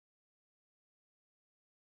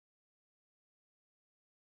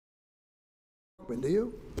Do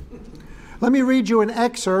you? Let me read you an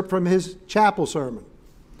excerpt from his chapel sermon.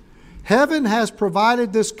 Heaven has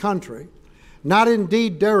provided this country, not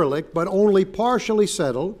indeed derelict, but only partially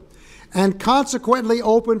settled, and consequently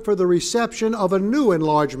open for the reception of a new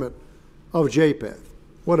enlargement of Japheth.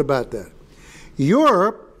 What about that?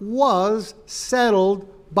 Europe was settled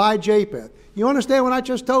by Japheth. You understand what I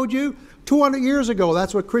just told you? 200 years ago,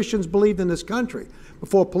 that's what Christians believed in this country,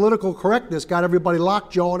 before political correctness got everybody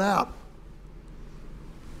lockjawed out.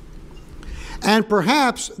 And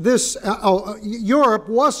perhaps this, Europe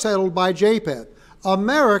was settled by Japheth.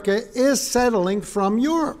 America is settling from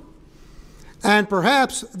Europe. And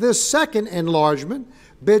perhaps this second enlargement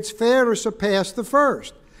bids fair to surpass the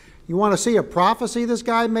first. You want to see a prophecy this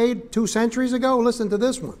guy made 2 centuries ago? Listen to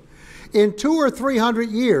this one. In 200 or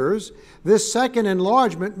 300 years, this second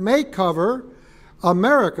enlargement may cover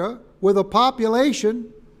America with a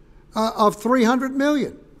population of 300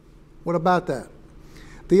 million. What about that?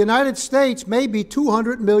 The United States may be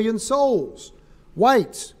 200 million souls,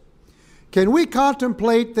 whites. Can we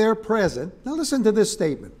contemplate their present? Now listen to this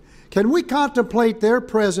statement. Can we contemplate their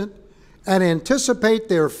present and anticipate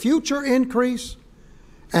their future increase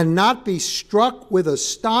and not be struck with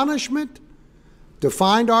astonishment to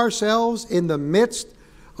find ourselves in the midst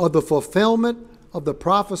of the fulfillment of the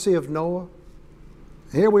prophecy of Noah?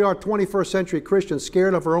 Here we are, 21st century Christians,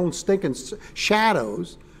 scared of our own stinking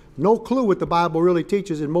shadows. No clue what the Bible really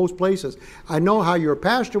teaches in most places. I know how your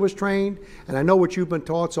pastor was trained, and I know what you've been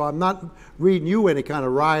taught, so I'm not reading you any kind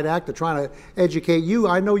of riot act or trying to educate you.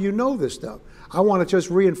 I know you know this stuff. I want to just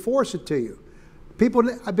reinforce it to you. People,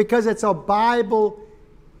 because it's a Bible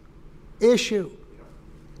issue.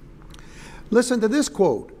 Listen to this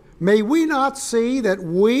quote. May we not see that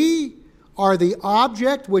we are the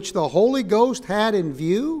object which the Holy Ghost had in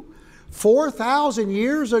view 4,000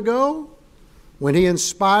 years ago, when he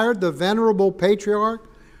inspired the venerable patriarch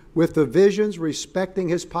with the visions respecting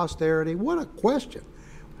his posterity? What a question.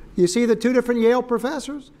 You see the 2 different Yale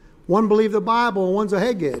professors? One believed the Bible and one's a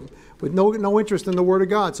egghead with no interest in the Word of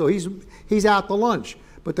God. So he's out to lunch.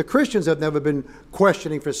 But the Christians have never been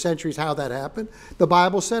questioning for centuries how that happened. The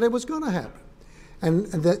Bible said it was going to happen.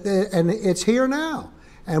 And it's here now.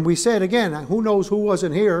 And we said, again, who knows who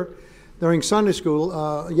wasn't here during Sunday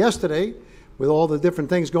school yesterday, with all the different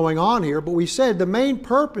things going on here, but we said the main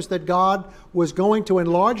purpose that God was going to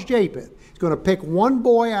enlarge Japheth. He's going to pick one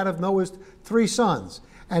boy out of Noah's 3 sons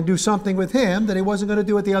and do something with him that he wasn't going to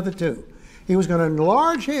do with the other 2. He was going to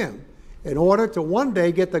enlarge him in order to one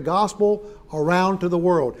day get the gospel around to the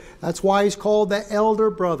world. That's why he's called the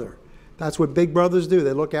elder brother. That's what big brothers do.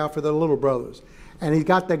 They look out for their little brothers. And he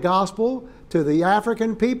got the gospel to the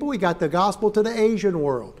African people. He got the gospel to the Asian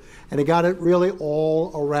world. And he got it really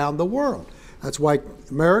all around the world. That's why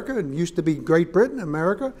America, it used to be Great Britain,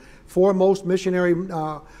 America, foremost missionary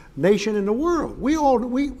nation in the world. We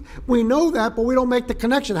know that, but we don't make the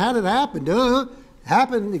connection. How did it happen?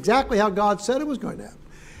 Happened exactly how God said it was going to happen.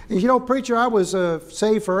 And you know, preacher, I was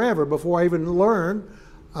saved forever before I even learned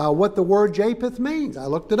what the word Japheth means. I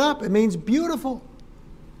looked it up. It means beautiful.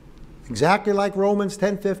 Exactly like Romans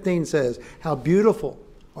 10:15 says, how beautiful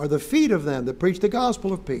are the feet of them that preach the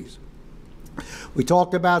gospel of peace. We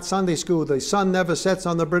talked about Sunday school, the sun never sets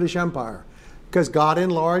on the British Empire because God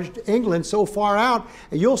enlarged England so far out.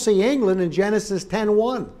 And you'll see England in Genesis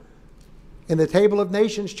 10:1 in the Table of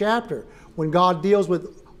Nations chapter, when God deals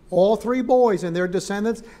with all 3 boys and their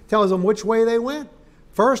descendants, tells them which way they went.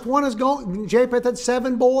 First one is going, Japheth had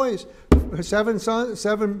 7 boys, 7 sons,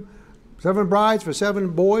 7 brides for 7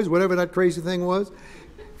 boys, whatever that crazy thing was.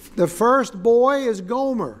 The first boy is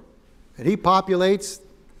Gomer, and he populates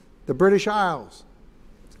the British Isles.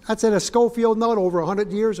 That's in a Scofield note over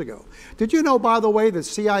 100 years ago. Did you know, by the way, that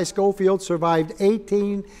C.I. Scofield survived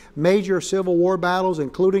 18 major Civil War battles,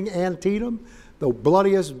 including Antietam, the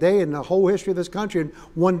bloodiest day in the whole history of this country, and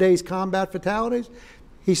 1 day's combat fatalities?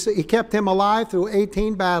 He kept him alive through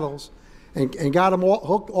 18 battles and got him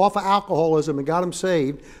hooked off of alcoholism and got him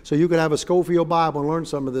saved so you could have a Scofield Bible and learn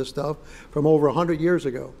some of this stuff from over 100 years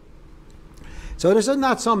ago. So this is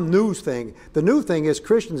not some news thing. The new thing is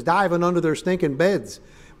Christians diving under their stinking beds,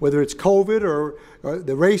 whether it's COVID or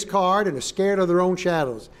the race card, and are scared of their own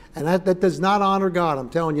shadows. And that does not honor God. I'm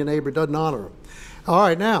telling you, neighbor, it doesn't honor him. All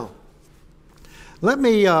right, now, let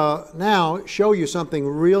me now show you something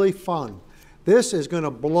really fun. This is going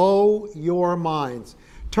to blow your minds.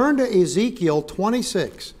 Turn to Ezekiel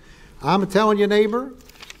 26. I'm telling you, neighbor,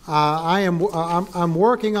 I'm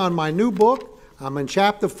working on my new book. I'm in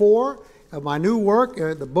chapter 4. my new work.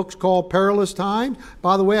 The book's called Perilous Times.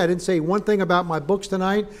 By the way, I didn't say one thing about my books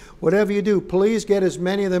tonight. Whatever you do, please get as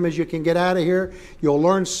many of them as you can get out of here. You'll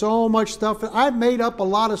learn so much stuff. I've made up a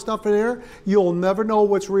lot of stuff in there. You'll never know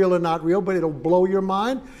what's real and not real, but it'll blow your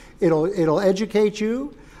mind. It'll educate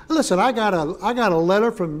you. Listen, I got a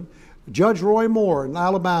letter from Judge Roy Moore in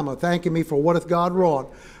Alabama thanking me for what hath God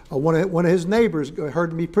wrought. One of his neighbors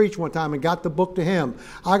heard me preach one time and got the book to him.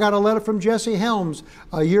 I got a letter from Jesse Helms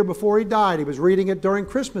a year before he died. He was reading it during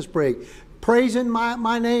Christmas break, praising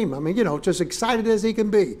my name. I mean, just excited as he can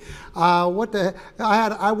be. I went to,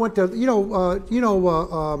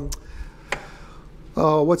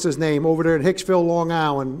 what's his name over there in Hicksville, Long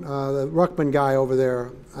Island, the Ruckman guy over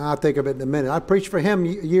there. I'll think of it in a minute. I preached for him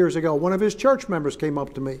years ago. One of his church members came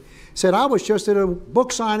up to me, said, I was just at a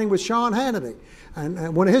book signing with Sean Hannity,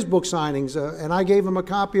 and one of his book signings, and I gave him a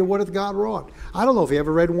copy of What Hath God Wrought. I don't know if he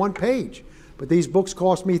ever read one page, but these books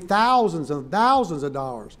cost me thousands and thousands of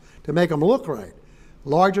dollars to make them look right.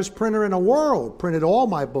 Largest printer in the world printed all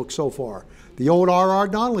my books so far. The old R.R.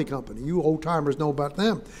 Donnelly Company. You old-timers know about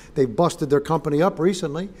them. They busted their company up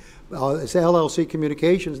recently. It's LLC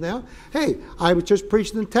Communications now. Hey, I was just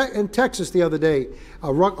preaching in Texas the other day.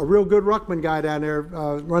 A real good Ruckman guy down there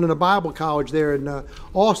running a Bible college there in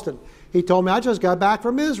Austin. He told me, I just got back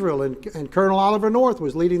from Israel, and Colonel Oliver North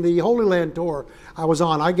was leading the Holy Land tour I was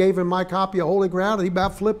on. I gave him my copy of Holy Ground, and he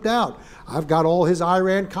about flipped out. I've got all his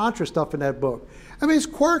Iran-Contra stuff in that book. I mean, it's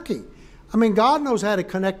quirky. I mean, God knows how to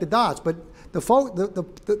connect the dots, but the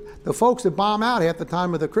folks that bomb out half the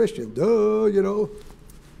time are the Christians.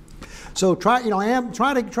 So try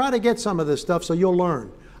to get some of this stuff so you'll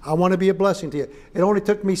learn. I want to be a blessing to you. It only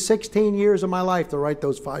took me 16 years of my life to write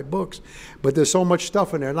those 5 books, but there's so much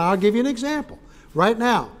stuff in there. Now, I'll give you an example. Right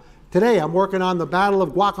now, today, I'm working on the Battle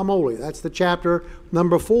of Guacamole. That's the chapter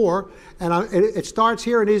number 4, and it starts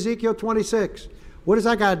here in Ezekiel 26. What does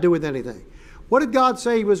that got to do with anything? What did God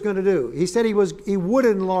say he was going to do? He said he would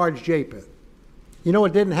enlarge Japheth. You know,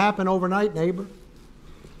 it didn't happen overnight, neighbor.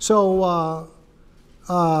 So,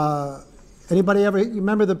 anybody ever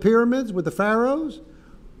remember the pyramids with the pharaohs?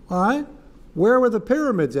 All right, where were the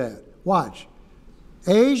pyramids at? Watch.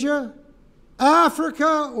 Asia,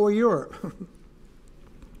 Africa, or Europe?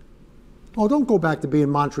 Oh, don't go back to being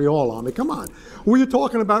Montreal on me. Come on. We're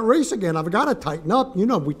talking about race again. I've got to tighten up. You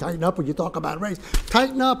know we tighten up when you talk about race.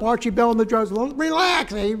 Tighten up, Archie Bell and the Drugs.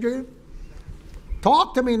 Relax, Adrian.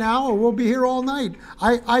 Talk to me now, or we'll be here all night.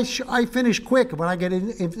 I finish quick when I get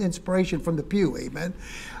inspiration from the pew, amen.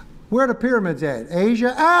 Where are the pyramids at?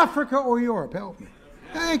 Asia, Africa, or Europe? Help me.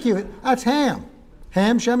 Thank you. That's Ham.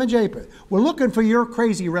 Ham, Shem, and Japheth. We're looking for your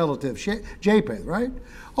crazy relative, Japheth, right?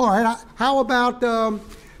 All right. How about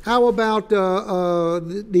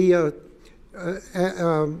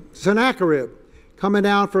Sennacherib coming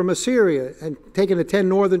down from Assyria and taking the 10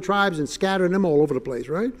 northern tribes and scattering them all over the place,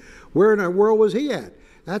 right? Where in the world was he at?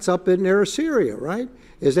 That's up in there, Assyria, right?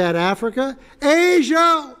 Is that Africa,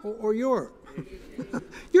 Asia, or Europe?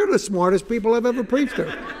 You're the smartest people I've ever preached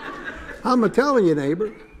to. I'm telling you,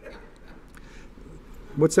 neighbor.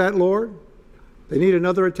 What's that, Lord? They need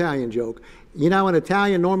another Italian joke. You know, an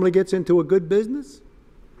Italian normally gets into a good business?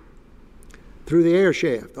 Through the air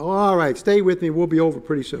shaft. Oh, all right, stay with me. We'll be over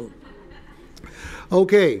pretty soon.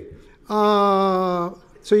 Okay. So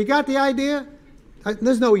you got the idea?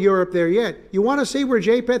 There's no Europe there yet. You want to see where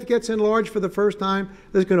Japheth gets enlarged for the first time?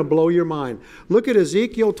 This is going to blow your mind. Look at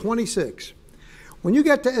Ezekiel 26. When you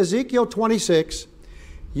get to Ezekiel 26,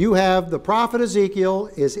 you have the prophet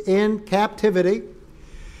Ezekiel is in captivity.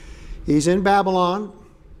 He's in Babylon.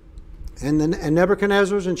 And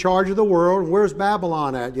Nebuchadnezzar's in charge of the world. Where's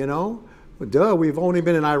Babylon at, you know? Well, duh, we've only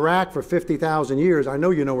been in Iraq for 50,000 years. I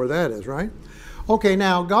know you know where that is, right? Okay,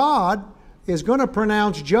 now God is going to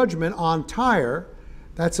pronounce judgment on Tyre.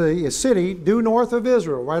 That's a city due north of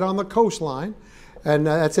Israel, right on the coastline. And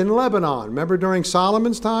that's in Lebanon. Remember during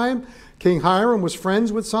Solomon's time, King Hiram was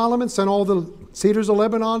friends with Solomon, sent all the cedars of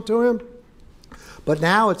Lebanon to him. But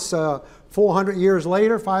now it's 400 years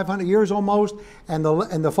later, 500 years almost, and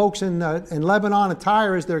the folks in Lebanon and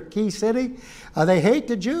Tyre is their key city. They hate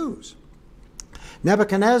the Jews.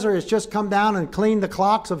 Nebuchadnezzar has just come down and cleaned the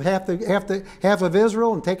clocks of half of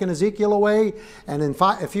Israel and taken Ezekiel away. And in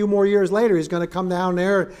a few more years later, he's going to come down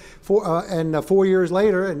there 4 years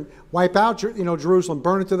later and wipe out Jerusalem,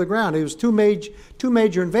 burn it to the ground. It was two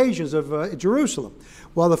major invasions of Jerusalem.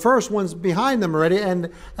 Well, the first one's behind them already, and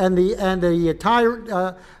the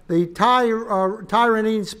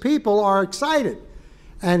Tyranese people are excited,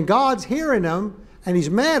 and God's hearing them, and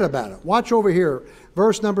He's mad about it. Watch over here,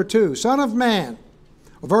 verse number 2. Son of man.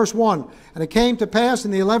 Verse 1, and it came to pass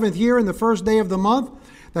in the 11th year, in the first day of the month,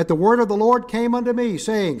 that the word of the Lord came unto me,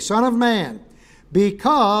 saying, Son of man,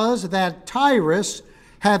 because that Tyrus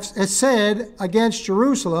hath said against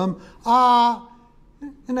Jerusalem,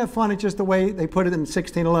 isn't that funny just the way they put it in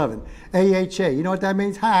 1611? AHA. You know what that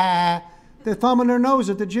means? Ha! They're thumbing their nose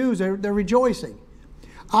at the Jews. They're rejoicing.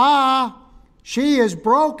 She is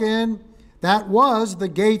broken. That was the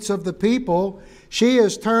gates of the people. She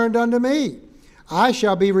is turned unto me. I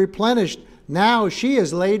shall be replenished. Now she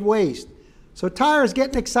is laid waste. So Tyre is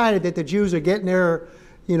getting excited that the Jews are getting their,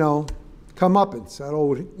 comeuppance, that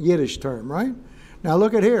old Yiddish term, right? Now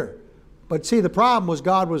look at here. But see, the problem was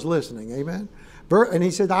God was listening, amen? And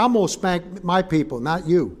he said, I'm going to spank my people, not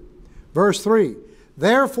you. Verse 3,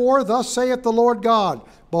 Therefore, thus saith the Lord God,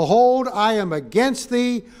 Behold, I am against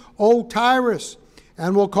thee, O Tyrus,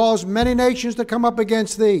 and will cause many nations to come up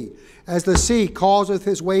against thee, as the sea causeth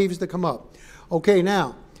his waves to come up. Okay,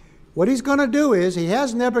 now, what he's going to do is, he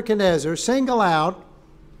has Nebuchadnezzar single out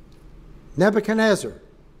Nebuchadnezzar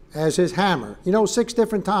as his hammer. 6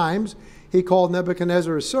 different times he called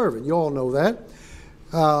Nebuchadnezzar his servant. You all know that.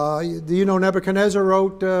 Do you know Nebuchadnezzar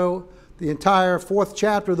wrote the entire 4th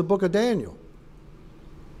chapter of the book of Daniel?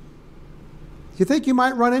 You think you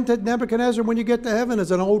might run into Nebuchadnezzar when you get to heaven as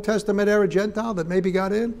an Old Testament era Gentile that maybe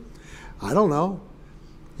got in? I don't know.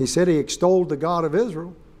 He said he extolled the God of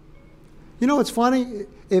Israel. It's funny.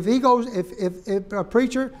 If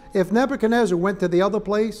Nebuchadnezzar went to the other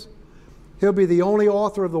place, he'll be the only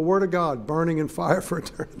author of the Word of God burning in fire for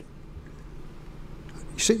eternity.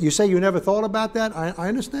 You say you never thought about that? I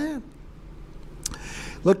understand.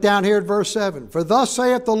 Look down here at verse 7. For thus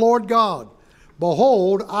saith the Lord God,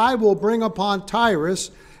 Behold, I will bring upon Tyrus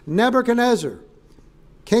Nebuchadnezzar,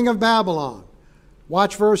 king of Babylon.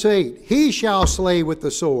 Watch verse 8. He shall slay with the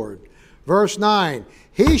sword. Verse 9.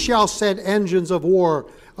 He shall set engines of war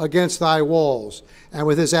against thy walls, and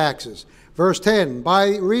with his axes. Verse 10.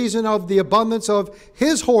 By reason of the abundance of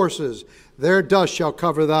his horses, their dust shall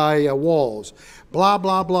cover thy walls. Blah,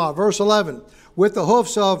 blah, blah. Verse 11. With the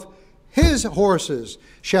hoofs of his horses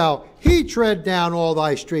shall he tread down all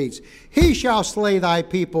thy streets. He shall slay thy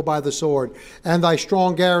people by the sword, and thy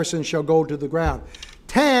strong garrison shall go to the ground.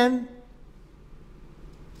 10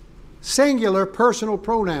 singular personal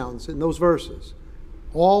pronouns in those verses,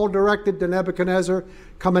 all directed to Nebuchadnezzar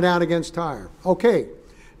coming down against Tyre. Okay,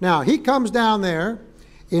 now he comes down there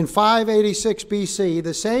in 586 BC,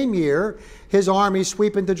 the same year his armies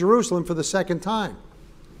sweep into Jerusalem for the second time.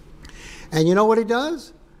 And you know what he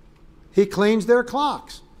does? He cleans their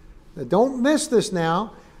clocks. Now, don't miss this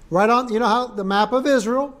now. Right on, how the map of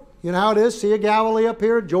Israel, how it is, Sea of Galilee up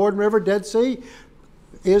here, Jordan River, Dead Sea,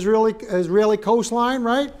 Israeli coastline,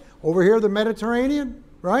 right? Over here, the Mediterranean,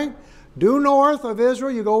 right? Due north of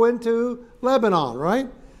Israel, you go into Lebanon, right?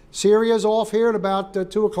 Syria's off here at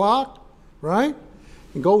about 2 o'clock, right?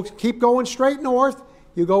 You keep going straight north.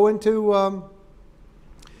 You go into,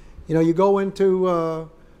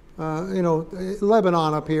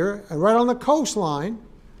 Lebanon up here, and right on the coastline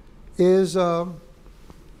is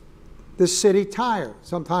this city Tyre.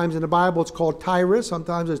 Sometimes in the Bible it's called Tyrus,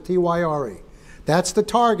 sometimes it's Tyre. That's the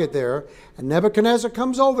target there, and Nebuchadnezzar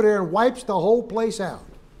comes over there and wipes the whole place out.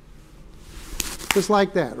 Just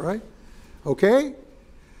like that, right? Okay?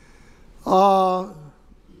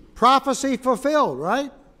 Prophecy fulfilled,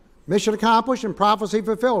 right? Mission accomplished and prophecy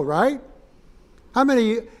fulfilled, right? How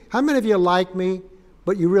many of you like me,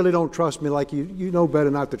 but you really don't trust me like you know better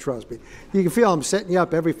not to trust me? You can feel I'm setting you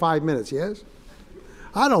up every 5 minutes, yes?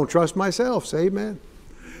 I don't trust myself, say amen.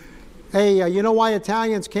 Hey, you know why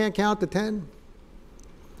Italians can't count to 10?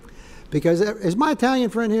 Because, is my Italian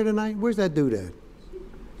friend here tonight? Where's that dude at?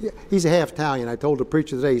 Yeah, he's a half Italian. I told the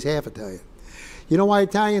preacher today he's half Italian. You know why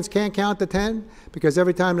Italians can't count to 10? Because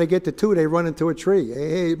every time they get to 2, they run into a tree.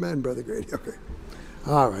 Hey, amen, Brother Grady. Okay.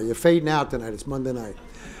 All right, you're fading out tonight. It's Monday night.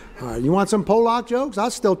 All right, you want some Polak jokes?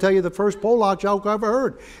 I'll still tell you the first Polak joke I ever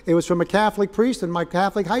heard. It was from a Catholic priest in my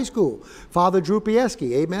Catholic high school, Father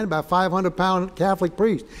Drupieski, amen, about 500-pound Catholic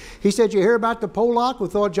priest. He said, you hear about the Polak who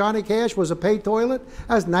thought Johnny Cash was a pay toilet?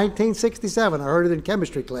 That was 1967. I heard it in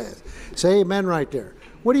chemistry class. Say amen right there.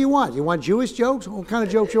 What do you want? You want Jewish jokes? What kind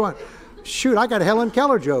of jokes you want? Shoot, I got Helen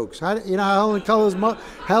Keller jokes. You know how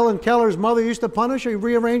Helen Keller's mother used to punish her?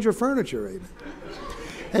 Rearrange her furniture. Amen.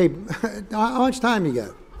 Hey, how much time you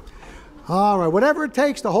got? All right, whatever it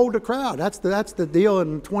takes to hold the crowd. That's the deal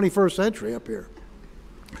in the 21st century up here.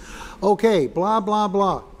 Okay, blah, blah,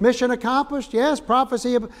 blah. Mission accomplished? Yes.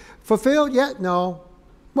 Prophecy fulfilled? Yet? No.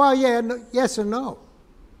 Well, yeah, no, yes and no.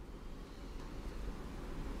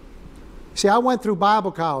 See, I went through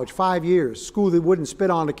Bible college 5 years, school that wouldn't spit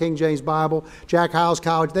on the King James Bible. Jack Hyles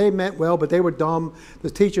College, they meant well, but they were dumb. The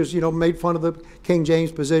teachers, made fun of the King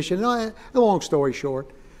James position. Long story short.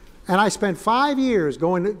 And I spent 5 years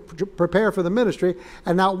going to prepare for the ministry,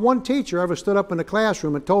 and not one teacher ever stood up in the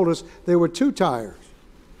classroom and told us there were 2 tires.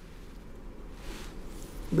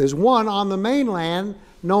 There's one on the mainland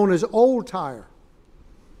known as Old Tire.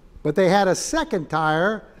 But they had a second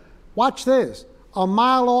tire, watch this, a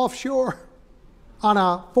mile offshore on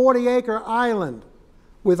a 40-acre island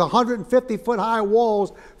with 150-foot high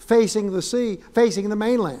walls facing the sea, facing the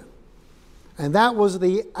mainland. And that was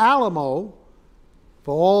the Alamo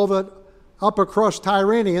for all the upper crust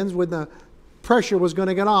Tyrrhenians. When the pressure was going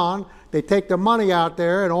to get on, they'd take the money out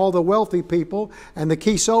there, and all the wealthy people and the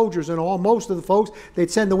key soldiers and all, most of the folks,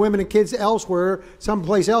 they'd send the women and kids elsewhere,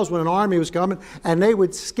 someplace else when an army was coming, and they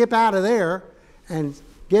would skip out of there and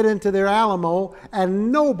get into their Alamo,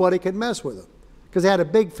 and nobody could mess with them because they had a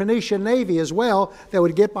big Phoenician navy as well that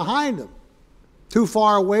would get behind them, too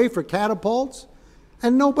far away for catapults,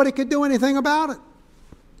 and nobody could do anything about it.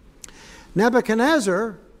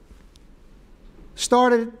 Nebuchadnezzar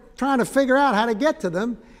started trying to figure out how to get to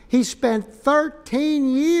them. He spent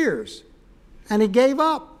 13 years and he gave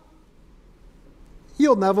up.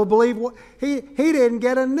 You'll never believe what he didn't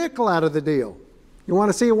get a nickel out of the deal. You want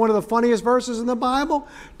to see one of the funniest verses in the Bible?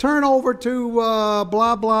 Turn over to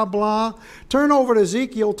blah, blah, blah. Turn over to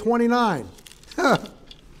Ezekiel 29.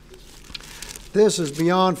 This is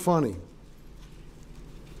beyond funny.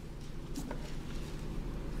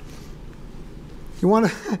 You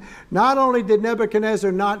want to, not only did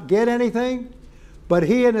Nebuchadnezzar not get anything, but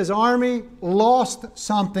he and his army lost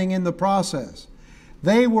something in the process.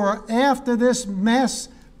 They were after this mess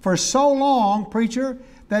for so long, preacher,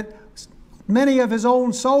 that many of his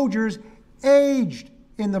own soldiers aged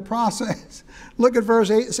in the process. Look at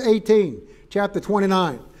verse 18, chapter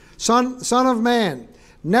 29. Son of man,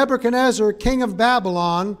 Nebuchadnezzar, king of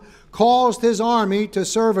Babylon, caused his army to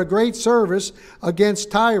serve a great service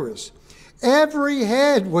against Tyrus. Every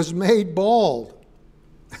head was made bald.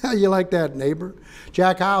 How you like that, neighbor?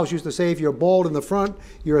 Jack Hyles used to say, if you're bald in the front,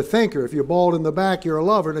 you're a thinker. If you're bald in the back, you're a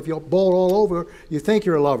lover. And if you're bald all over, you think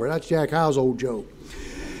you're a lover. That's Jack Hyles' old joke.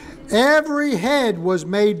 Every head was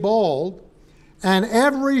made bald, and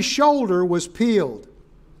every shoulder was peeled.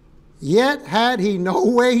 Yet had he no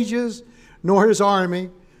wages, nor his army,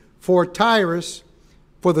 for Tyrus,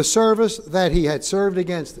 for the service that he had served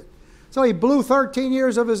against it. So he blew 13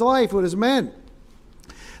 years of his life with his men.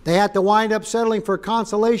 They had to wind up settling for a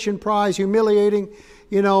consolation prize, humiliating,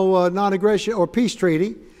 non-aggression or peace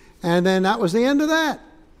treaty. And then that was the end of that.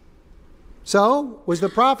 So, was the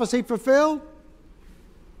prophecy fulfilled?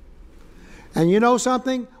 And you know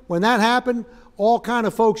something? When that happened, all kind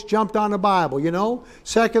of folks jumped on the Bible,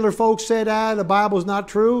 Secular folks said, the Bible's not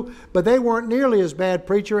true. But they weren't nearly as bad,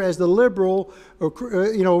 preacher, as the liberal,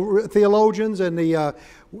 theologians and the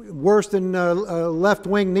worse than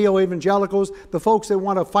left-wing neo-evangelicals, the folks that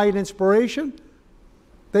want to fight inspiration.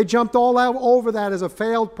 They jumped all out over that as a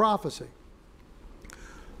failed prophecy.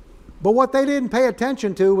 But what they didn't pay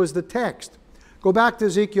attention to was the text. Go back to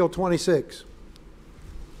Ezekiel 26.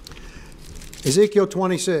 Ezekiel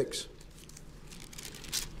 26.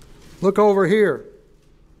 Look over here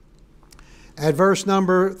at verse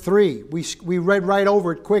number 3. We read right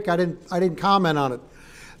over it quick. I didn't comment on it.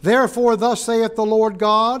 Therefore, thus saith the Lord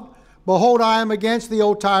God, behold, I am against thee,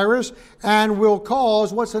 O Tyrus, and will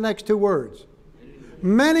cause, what's the next 2 words?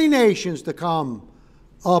 Many nations to come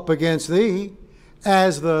up against thee,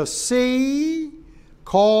 as the sea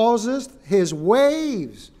causeth his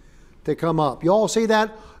waves to come up. You all see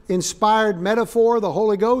that inspired metaphor the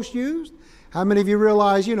Holy Ghost used? How many of you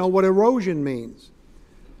realize, what erosion means?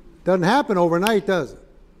 Doesn't happen overnight, does it?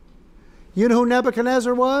 You know who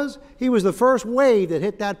Nebuchadnezzar was? He was the first wave that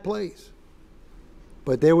hit that place.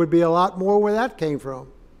 But there would be a lot more where that came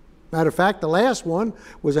from. Matter of fact, the last one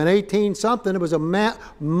was in 18-something. It was a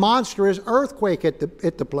monstrous earthquake hit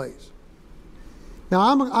the place. Now,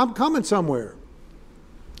 I'm coming somewhere.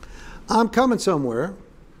 I'm coming somewhere.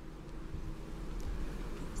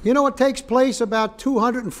 You know what takes place about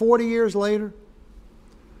 240 years later?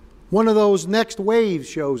 One of those next waves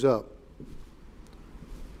shows up.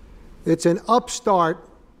 It's an upstart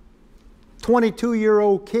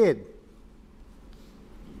 22-year-old kid.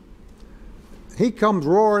 He comes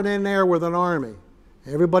roaring in there with an army.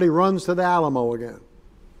 Everybody runs to the Alamo again.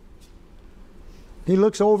 He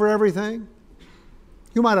looks over everything.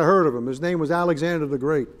 You might have heard of him. His name was Alexander the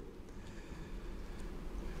Great.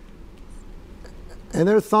 And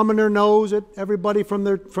they're thumbing their nose at everybody from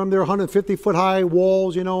their 150-foot high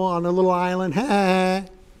walls, on a little island.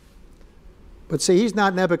 But see, he's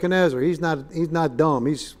not Nebuchadnezzar. He's not dumb.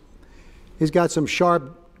 He's got some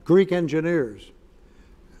sharp Greek engineers.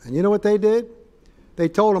 And you know what they did? They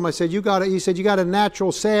told him, he said, you got a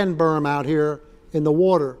natural sand berm out here in the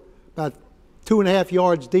water, about 2.5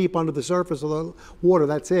 yards deep under the surface of the water.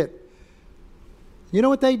 That's it. You know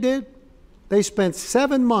what they did? They spent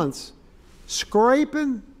 7 months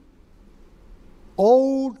scraping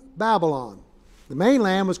old Babylon. The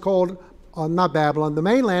mainland was called, not Babylon, the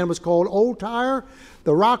mainland was called Old Tyre.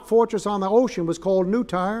 The rock fortress on the ocean was called New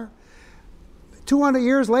Tyre. 200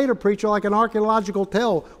 years later, preacher, like an archaeological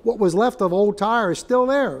tell, what was left of Old Tyre is still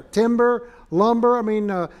there. Timber,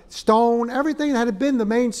 lumber, stone, everything that had been the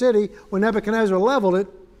main city when Nebuchadnezzar leveled it,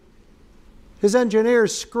 his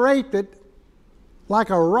engineers scraped it like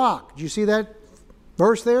a rock. Do you see that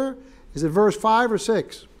verse there? Is it verse 5 or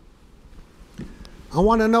 6? I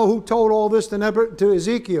want to know who told all this to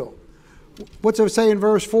Ezekiel. What's it say in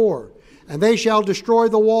verse 4? And they shall destroy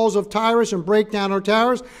the walls of Tyrus and break down her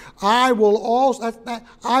towers. I will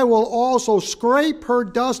also scrape her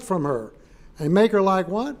dust from her and make her like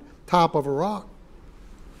what? Top of a rock.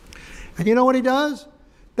 And you know what he does?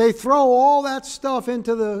 They throw all that stuff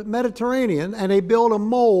into the Mediterranean and they build a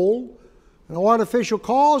mole, an artificial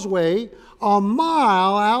causeway, a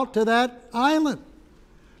mile out to that island.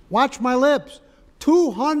 Watch my lips.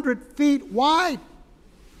 200 feet wide.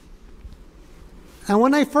 And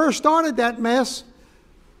when they first started that mess,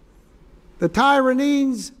 the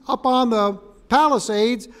Tyrians up on the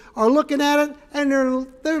Palisades are looking at it and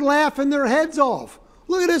they're laughing their heads off.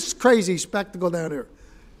 Look at this crazy spectacle down here.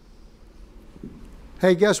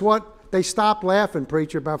 Hey, guess what? They stopped laughing,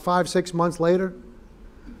 preacher, about 5-6 months later.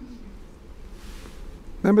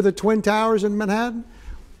 Remember the Twin Towers in Manhattan?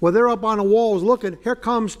 Well, they're up on the walls looking. Here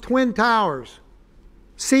comes Twin Towers,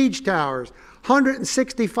 siege towers,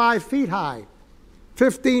 165 feet high.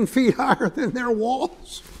 15 feet higher than their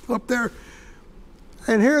walls up there.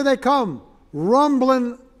 And here they come,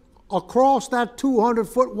 rumbling across that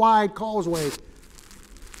 200-foot wide causeway.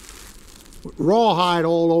 Rawhide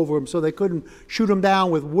all over them so they couldn't shoot them down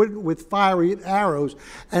with fiery arrows.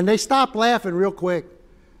 And they stopped laughing real quick.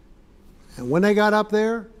 And when they got up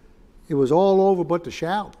there, it was all over but the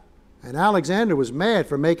shout. And Alexander was mad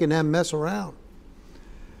for making them mess around.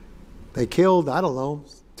 They killed,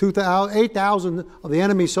 8,000 of the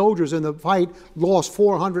enemy soldiers in the fight, lost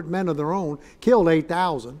 400 men of their own, killed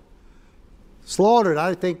 8,000. Slaughtered,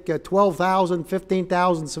 I think, 12,000,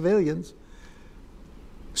 15,000 civilians.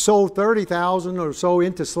 Sold 30,000 or so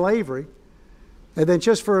into slavery. And then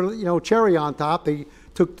just for, cherry on top, they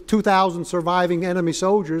took 2,000 surviving enemy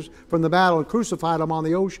soldiers from the battle and crucified them on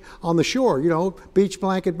the shore, beach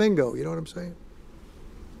blanket bingo, you know what I'm saying?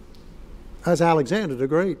 That's Alexander the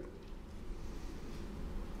Great.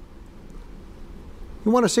 You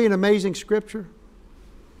want to see an amazing scripture?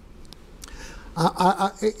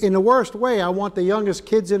 In the worst way, I want the youngest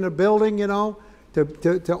kids in the building,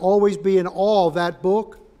 to always be in awe of that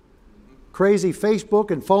book. Crazy Facebook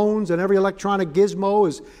and phones and every electronic gizmo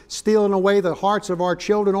is stealing away the hearts of our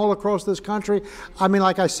children all across this country.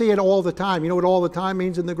 I see it all the time. You know what all the time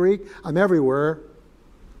means in the Greek? I'm everywhere.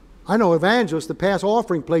 I know evangelists that pass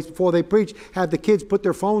offering plates before they preach, have the kids put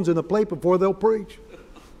their phones in the plate before they'll preach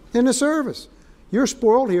in the service. You're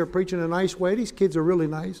spoiled here preaching a nice way. These kids are really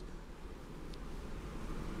nice.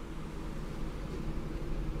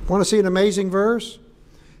 Want to see an amazing verse?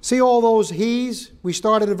 See all those he's? We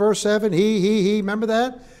started at verse 7. He. Remember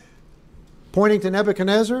that? Pointing to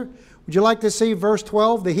Nebuchadnezzar. Would you like to see verse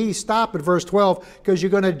 12? The he stop at verse 12 because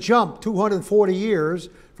you're going to jump 240 years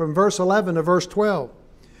from verse 11 to verse 12.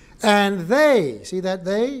 And they, see that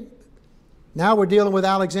they? Now we're dealing with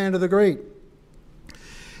Alexander the Great.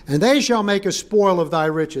 And they shall make a spoil of thy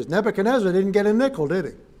riches. Nebuchadnezzar didn't get a nickel, did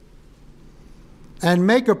he? And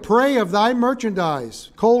make a prey of thy merchandise,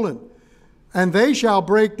 and they shall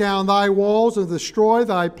break down thy walls and destroy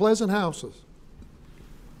thy pleasant houses.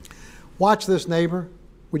 Watch this, neighbor.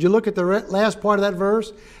 Would you look at the last part of that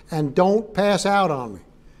verse? And don't pass out on me.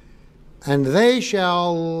 And they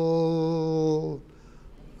shall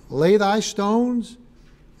lay thy stones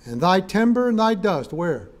and thy timber and thy dust.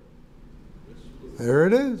 Where? There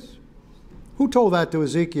it is. Who told that to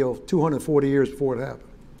Ezekiel 240 years before it happened?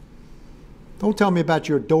 Don't tell me about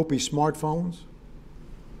your dopey smartphones.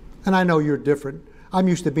 And I know you're different. I'm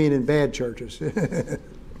used to being in bad churches.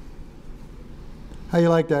 How you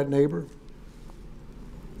like that, neighbor?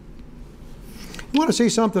 You want to see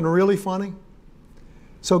something really funny?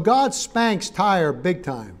 So God spanks Tyre big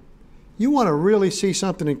time. You want to really see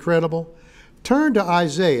something incredible? Turn to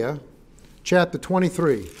Isaiah chapter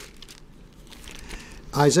 23.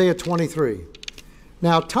 Isaiah 23.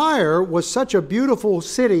 Now, Tyre was such a beautiful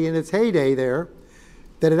city in its heyday there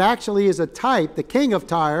that it actually is a type. The king of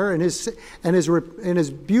Tyre and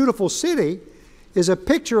his beautiful city is a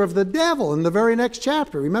picture of the devil in the very next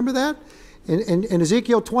chapter. Remember that? In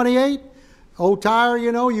Ezekiel 28, "O Tyre,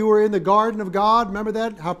 you were in the garden of God." Remember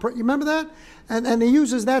that? You remember that? And he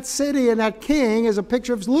uses that city and that king as a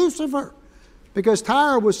picture of Lucifer, because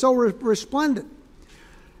Tyre was so resplendent.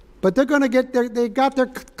 But they're going to they got their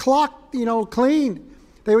clock, cleaned.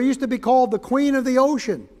 They used to be called the Queen of the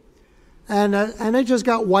Ocean. And they just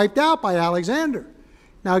got wiped out by Alexander.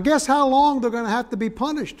 Now, guess how long they're going to have to be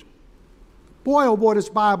punished? Boy, oh boy, this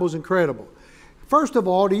Bible is incredible. First of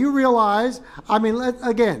all, do you realize,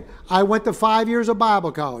 again, I went to 5 years of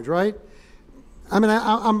Bible college, right?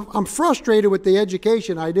 I'm frustrated with the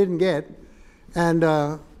education I didn't get.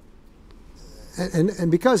 And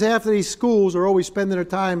because half of these schools are always spending their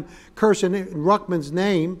time cursing Ruckman's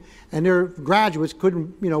name, and their graduates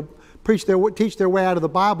couldn't, teach their way out of the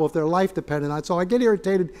Bible if their life depended on it. So I get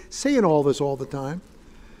irritated seeing all this all the time.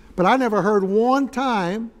 But I never heard one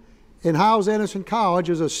time in Hyles-Anderson College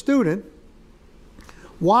as a student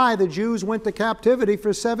why the Jews went to captivity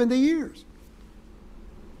for 70 years.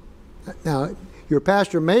 Now, your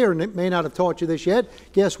pastor may or may not have taught you this yet.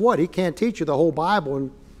 Guess what? He can't teach you the whole Bible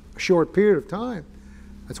in a short period of time.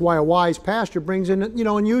 That's why a wise pastor brings in,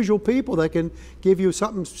 unusual people that can give you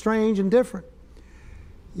something strange and different.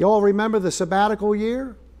 You all remember the sabbatical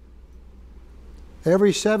year?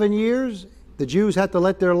 Every 7 years, the Jews had to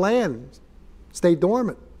let their land stay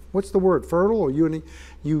dormant. What's the word? Fertile? Or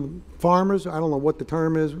you farmers? I don't know what the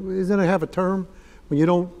term is. Doesn't it have a term when you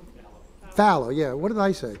don't? Fallow. Yeah. What did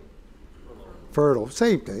I say? Fertile.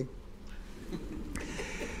 Same thing.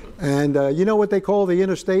 And you know what they call the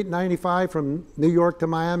Interstate 95 from New York to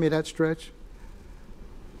Miami, that stretch?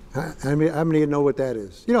 How many of you know what that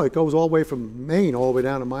is? It goes all the way from Maine all the way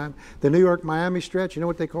down to Miami. The New York-Miami stretch, you know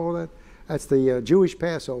what they call that? That's the Jewish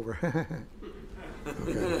Passover.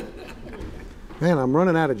 Okay. Man, I'm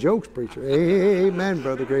running out of jokes, preacher. Amen,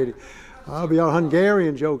 Brother Grady. I'll be on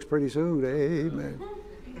Hungarian jokes pretty soon. Amen.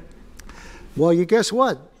 Well, you guess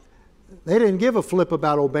what? They didn't give a flip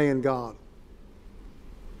about obeying God.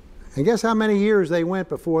 And guess how many years they went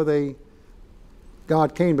before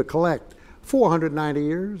God came to collect? 490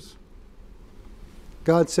 years.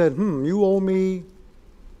 God said, you owe me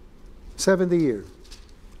 70 years.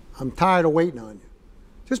 I'm tired of waiting on you.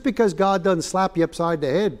 Just because God doesn't slap you upside the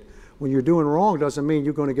head when you're doing wrong doesn't mean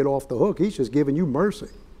you're going to get off the hook. He's just giving you mercy.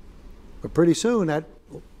 But pretty soon that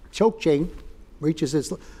choke chain reaches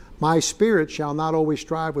its, my spirit shall not always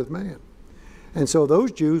strive with man. And so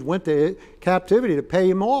those Jews went to captivity to pay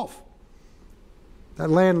him off. That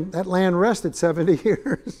land rested 70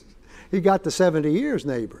 years. He got to 70 years,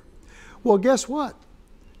 neighbor. Well, guess what?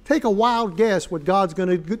 Take a wild guess what God's going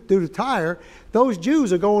to do to Tyre. Those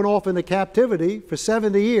Jews are going off into captivity for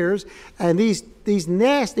 70 years, and these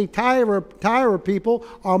nasty Tyre people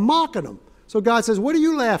are mocking them. So God says, what are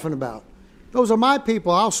you laughing about? Those are my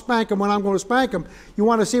people. I'll spank them when I'm going to spank them. You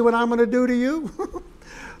want to see what I'm going to do to you?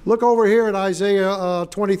 Look over here at Isaiah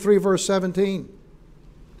 23, verse 17.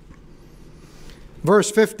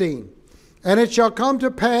 Verse 15. And it shall come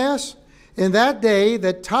to pass in that day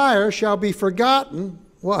that Tyre shall be forgotten.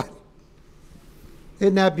 What?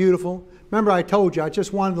 Isn't that beautiful? Remember I told you I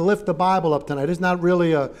just wanted to lift the Bible up tonight. It's not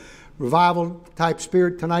really a revival type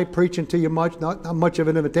spirit tonight, preaching to you much, not much of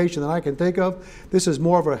an invitation that I can think of. This is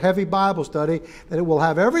more of a heavy Bible study, that it will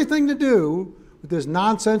have everything to do with this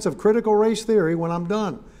nonsense of critical race theory when I'm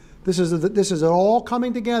done. This is it all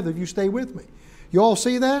coming together if you stay with me. You all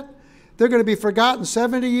see that? They're going to be forgotten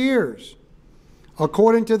 70 years.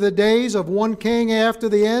 According to the days of one king after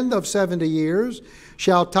the end of 70 years,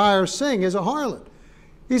 shall Tyre sing as a harlot.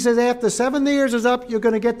 He says after 70 years is up, you're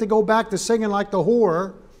going to get to go back to singing like the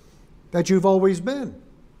whore that you've always been.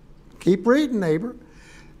 Keep reading, neighbor.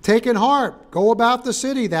 Take in heart, go about the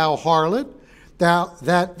city, thou harlot, thou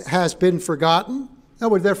that has been forgotten. In other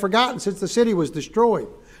words, they're forgotten since the city was destroyed.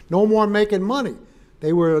 No more making money.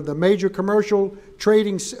 They were the major commercial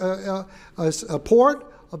trading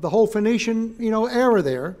port of the whole Phoenician, era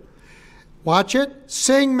there. Watch it.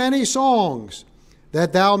 Sing many songs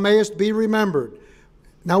that thou mayest be remembered.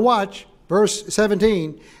 Now watch, verse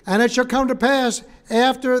 17. And it shall come to pass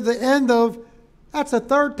after the end of, that's the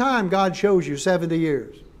third time God shows you 70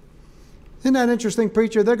 years. Isn't that interesting,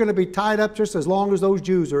 preacher? They're going to be tied up just as long as those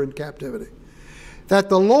Jews are in captivity. That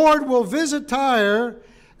the Lord will visit Tyre,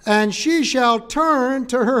 and she shall turn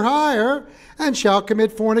to her hire, and shall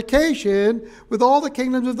commit fornication with all the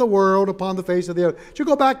kingdoms of the world upon the face of the earth. She'll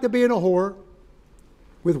go back to being a whore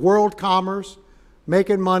with world commerce,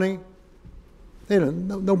 making money.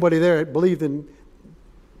 Nobody there believed in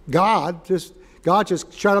God. God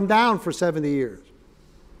just shut them down for 70 years.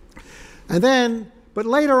 And then, but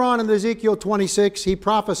later on in Ezekiel 26, he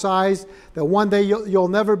prophesies that one day you'll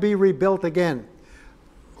never be rebuilt again.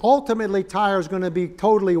 Ultimately, Tyre is going to be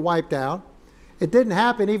totally wiped out. It didn't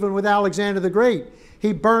happen even with Alexander the Great.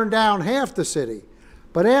 He burned down half the city.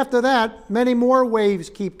 But after that, many more waves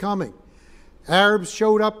keep coming. Arabs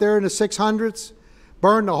showed up there in the 600s,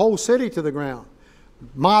 burned the whole city to the ground.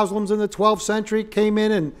 Muslims in the 12th century came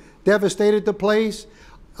in and devastated the place.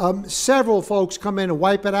 Several folks come in and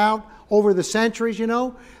wipe it out over the centuries, you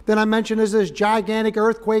know. Then I mentioned there's this gigantic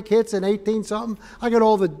earthquake hits in 18-something. I got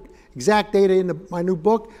all the exact data in my new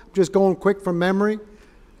book. I'm just going quick from memory.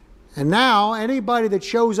 And now anybody that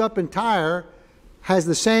shows up in Tyre has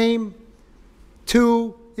the same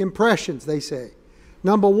two impressions, they say.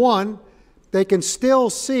 Number one, they can still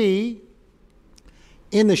see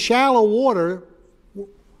in the shallow water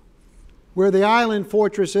where the island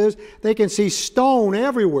fortress is, they can see stone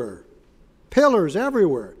everywhere, pillars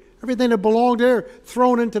everywhere, everything that belonged there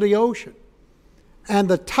thrown into the ocean. And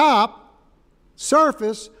the top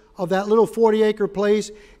surface of that little 40-acre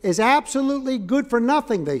place is absolutely good for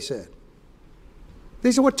nothing, they said.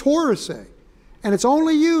 These are what tourists say. And it's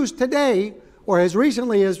only used today, or as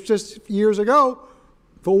recently as just years ago,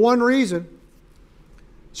 for one reason: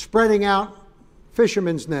 spreading out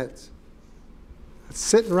fishermen's nets. It's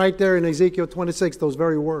sitting right there in Ezekiel 26, those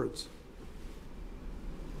very words.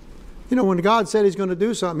 You know, when God said he's going to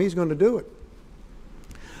do something, he's going to do it.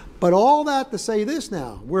 But all that to say this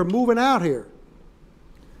now, we're moving out here.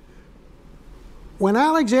 When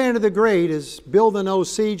Alexander the Great is building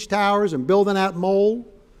those siege towers and building that mole,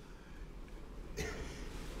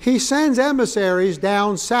 he sends emissaries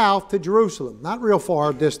down south to Jerusalem, not real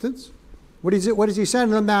far distance. What is he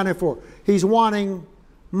sending them down there for? He's wanting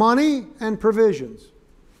money and provisions.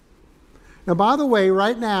 Now, by the way,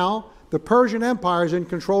 right now, the Persian Empire is in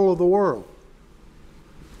control of the world.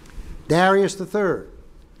 Darius III.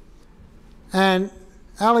 And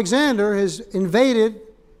Alexander has invaded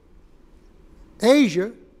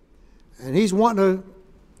Asia, and he's wanting to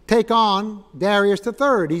take on Darius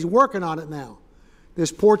III. He's working on it now.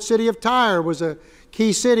 This port city of Tyre was a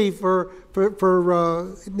key city for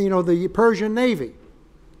the Persian Navy.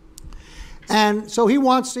 And so he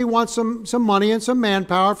wants some money and some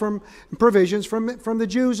manpower from provisions from the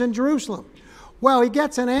Jews in Jerusalem. Well, he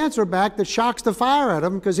gets an answer back that shocks the fire out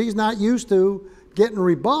of him because he's not used to getting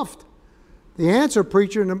rebuffed. The answer,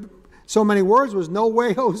 preacher, in so many words, was "No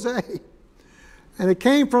way, Jose." And it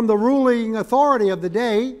came from the ruling authority of the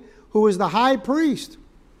day, who was the high priest.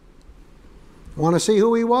 Want to see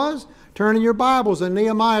who he was? Turn in your Bibles in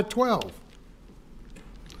Nehemiah 12.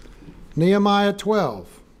 Nehemiah 12.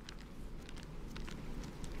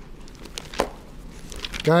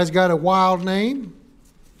 Guy's got a wild name.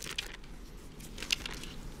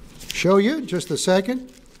 Show you in just a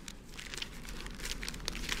second.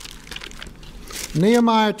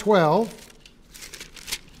 Nehemiah 12.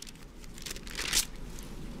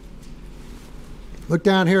 Look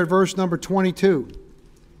down here at verse number 22.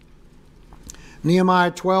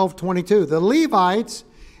 Nehemiah 12:22. The Levites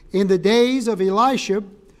in the days of Elisha,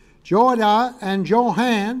 Joadah and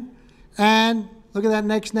Johan, and look at that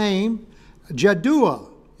next name, Jaddua.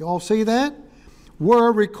 You all see that?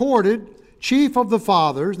 Were recorded chief of the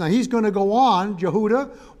fathers. Now he's going to go on, Jehudah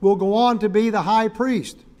will go on to be the high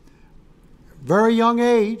priest. Very young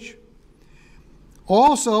age.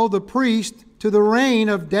 Also the priest to the reign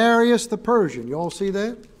of Darius the Persian. You all see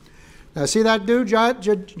that? Now see that dude,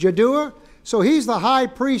 Jaddua? So he's the high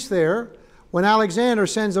priest there. When Alexander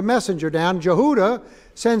sends a messenger down, Jehudah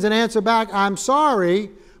sends an answer back, "I'm sorry,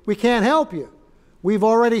 we can't help you. We've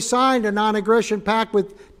already signed a non-aggression pact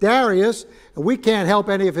with Darius, and we can't help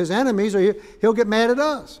any of his enemies, or he'll get mad at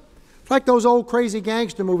us." It's like those old crazy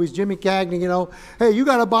gangster movies, Jimmy Cagney, you know. "Hey, you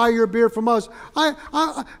got to buy your beer from us."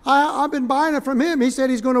 I've been buying it from him. He said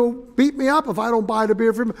he's going to beat me up if I don't buy the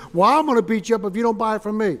beer from him. Well, I'm going to beat you up if you don't buy it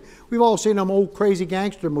from me. We've all seen them old crazy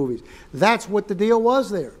gangster movies. That's what the deal was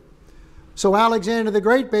there. So Alexander the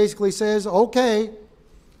Great basically says, "Okay,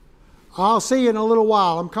 I'll see you in a little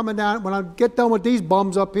while. I'm coming down. When I get done with these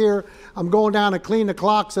bums up here, I'm going down to clean the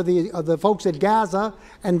clocks of the folks at Gaza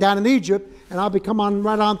and down in Egypt, and I'll be coming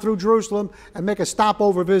right on through Jerusalem and make a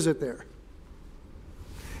stopover visit there."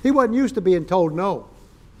 He wasn't used to being told no.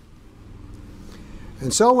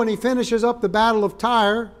 And so when he finishes up the Battle of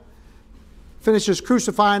Tyre, finishes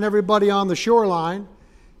crucifying everybody on the shoreline,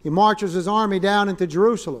 he marches his army down into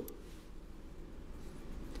Jerusalem.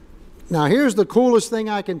 Now, here's the coolest thing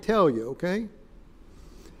I can tell you, okay?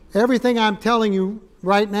 Everything I'm telling you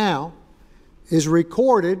right now is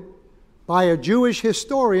recorded by a Jewish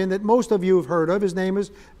historian that most of you have heard of. His name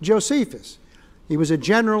is Josephus. He was a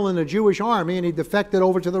general in the Jewish army, and he defected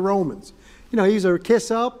over to the Romans. You know, he's a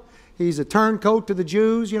kiss-up. He's a turncoat to the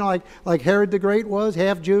Jews, you know, like Herod the Great was,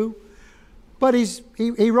 half Jew. But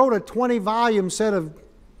he wrote a 20-volume set of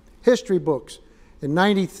history books in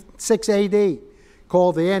 96 A.D.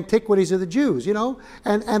 called The Antiquities of the Jews, you know.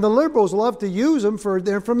 And the liberals love to use him for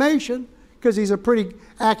their information because he's a pretty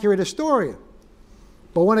accurate historian.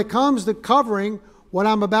 But when it comes to covering what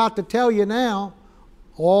I'm about to tell you now,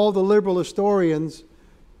 all the liberal historians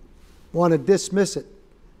want to dismiss it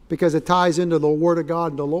because it ties into the Word of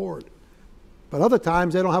God and the Lord. But other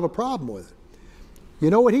times they don't have a problem with it. You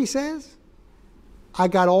know what he says? I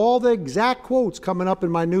got all the exact quotes coming up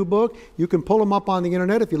in my new book. You can pull them up on the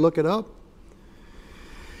internet if you look it up.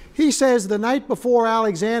 He says the night before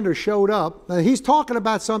Alexander showed up, now he's talking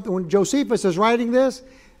about something, when Josephus is writing this,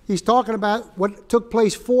 he's talking about what took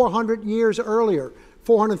place 400 years earlier,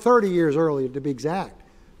 430 years earlier to be exact.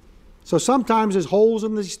 So sometimes there's holes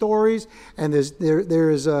in these stories, and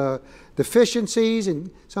there's deficiencies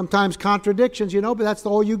and sometimes contradictions, you know, but that's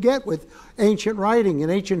all you get with ancient writing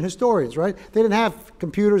and ancient historians, right? They didn't have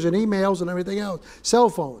computers and emails and everything else, cell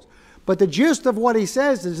phones. But the gist of what he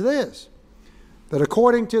says is this, that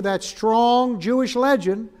according to that strong Jewish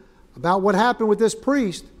legend about what happened with this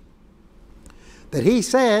priest, that he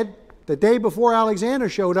said the day before Alexander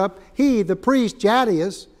showed up, he, the priest,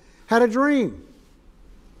 Jadius, had a dream.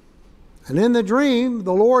 And in the dream,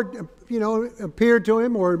 the Lord, you know, appeared to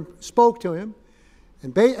him or spoke to him.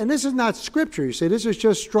 And this is not scripture, you see. This is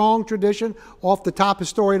just strong tradition off the top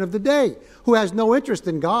historian of the day who has no interest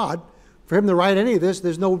in God. For him to write any of this,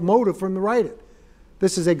 there's no motive for him to write it.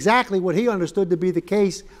 This is exactly what he understood to be the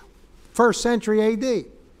case 1st century A.D.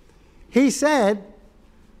 He said,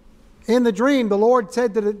 in the dream, the Lord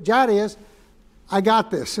said to Jadius, I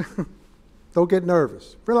got this. Don't get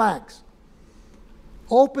nervous. Relax.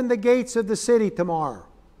 Open the gates of the city tomorrow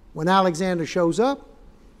when Alexander shows up,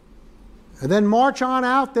 and then march on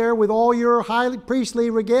out there with all your highly priestly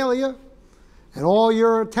regalia and all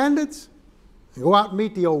your attendants, and go out and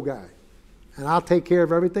meet the old guy, and I'll take care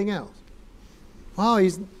of everything else. Well,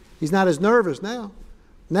 he's not as nervous now.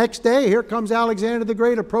 Next day, here comes Alexander the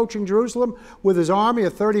Great approaching Jerusalem with his army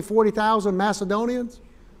of 30,000, 40,000 Macedonians.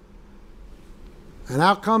 And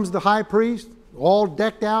out comes the high priest, all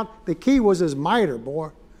decked out. The key was his mitre, boy.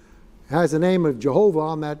 It has the name of Jehovah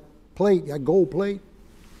on that plate, that gold plate.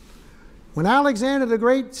 When Alexander the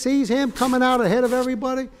Great sees him coming out ahead of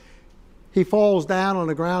everybody, he falls down on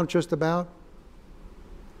the ground just about.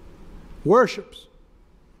 Worships.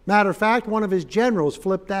 Matter of fact, one of his generals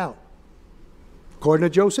flipped out. According to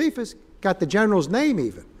Josephus, got the general's name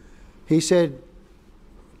even. He said,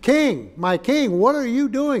 King, my king, what are you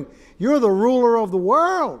doing? You're the ruler of the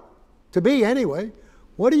world. To be anyway.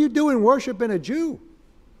 What are you doing worshiping a Jew?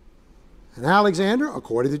 And Alexander,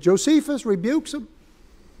 according to Josephus, rebukes him.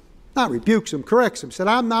 Not rebukes him, corrects him. Said,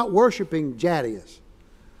 I'm not worshiping Jadius.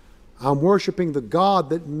 I'm worshiping the God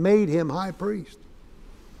that made him high priest.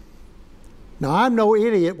 Now, I'm no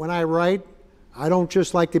idiot when I write. I don't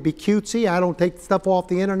just like to be cutesy. I don't take stuff off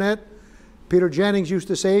the internet. Peter Jennings used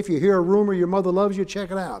to say, if you hear a rumor your mother loves you,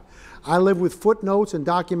 check it out. I live with footnotes and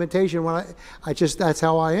documentation. When that's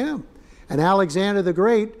how I am. And Alexander the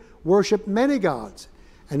Great worshipped many gods.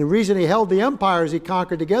 And the reason he held the empires he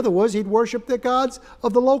conquered together was he'd worship the gods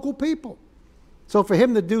of the local people. So for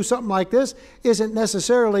him to do something like this isn't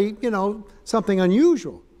necessarily, you know, something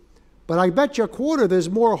unusual. But I bet you a quarter there's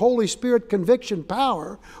more Holy Spirit conviction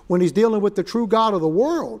power when he's dealing with the true God of the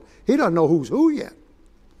world. He doesn't know who's who yet.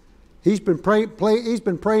 He's been praying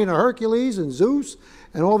to Hercules and Zeus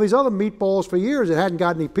and all these other meatballs for years and hadn't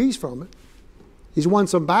got any peace from it. He's won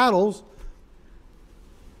some battles.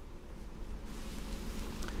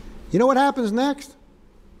 You know what happens next?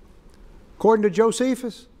 According to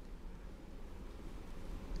Josephus,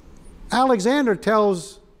 Alexander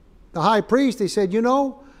tells the high priest, he said, you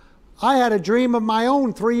know, I had a dream of my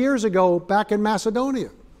own 3 years ago back in Macedonia.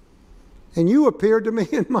 And you appeared to me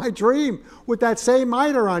in my dream with that same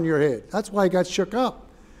mitre on your head. That's why I got shook up.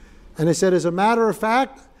 And he said, as a matter of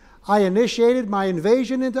fact, I initiated my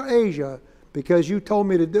invasion into Asia because you told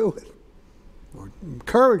me to do it, or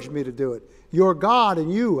encouraged me to do it. Your God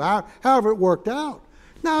and you, however it worked out.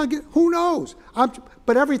 Now, who knows?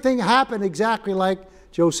 But everything happened exactly like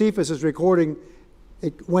Josephus is recording.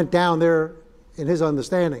 It went down there in his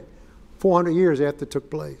understanding 400 years after it took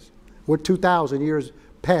place. We're 2,000 years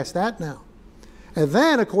past that now. And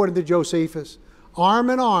then, according to Josephus, arm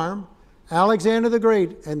in arm, Alexander the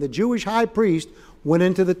Great and the Jewish high priest went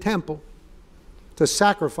into the temple. to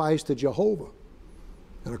sacrifice to Jehovah.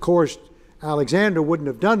 And of course, Alexander wouldn't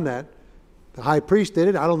have done that. The high priest did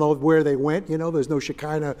it. I don't know where they went. You know, there's no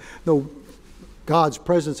Shekinah, no God's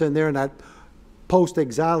presence in there in that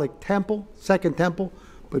post-exilic temple, second temple.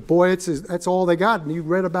 But boy, that's all they got. And you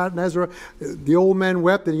read about it in Ezra. The old men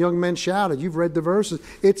wept and the young men shouted. You've read the verses.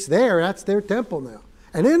 It's there. That's their temple now.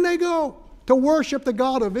 And in they go to worship the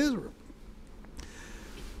God of Israel.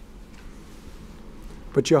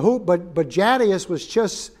 But Jadius was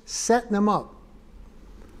just setting them up.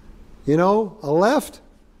 You know, a left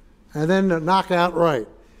and then the knockout right.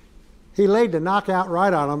 He laid the knockout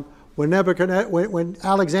right on them when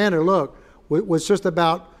Alexander, look, was just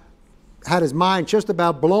about, had his mind just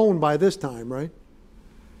about blown by this time, right?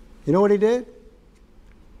 You know what he did?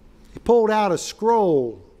 He pulled out a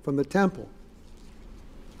scroll from the temple,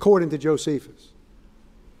 according to Josephus,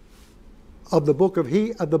 of the book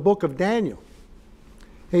of Daniel.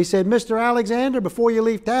 He said, Mr. Alexander, before you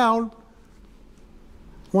leave town,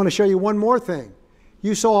 I want to show you one more thing.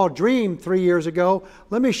 You saw a dream 3 years ago.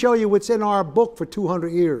 Let me show you what's in our book for 200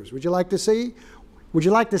 years. Would you like to see? Would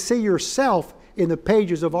you like to see yourself in the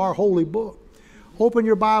pages of our holy book? Open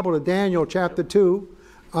your Bible to Daniel chapter 2.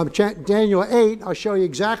 Daniel 8, I'll show you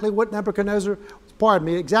exactly what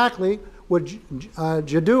exactly what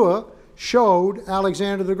Jaddua showed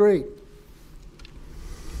Alexander the Great.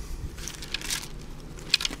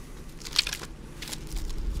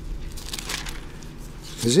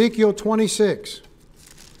 Ezekiel 26.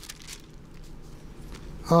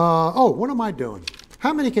 What am I doing?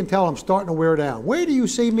 How many can tell I'm starting to wear down? Where do you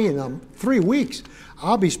see me in 3 weeks?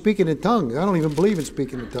 I'll be speaking in tongues. I don't even believe in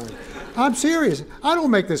speaking in tongues. I'm serious. I don't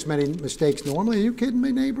make this many mistakes normally. Are you kidding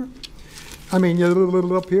me, neighbor? I mean, you're a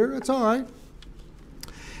little up here. It's all right.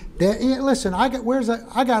 Listen, I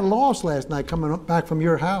got lost last night coming back from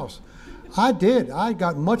your house. I did. I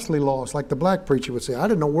got muchly lost, like the black preacher would say. I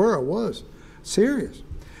didn't know where I was. Serious.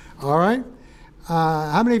 All right?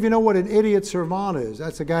 How many of you know what an idiot servant is?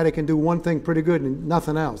 That's a guy that can do one thing pretty good and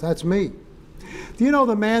nothing else. That's me. Do you know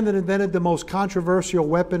the man that invented the most controversial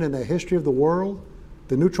weapon in the history of the world?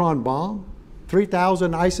 The neutron bomb?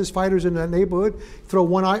 3,000 ISIS fighters in that neighborhood. Throw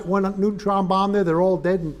one neutron bomb there, they're all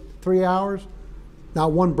dead in 3 hours.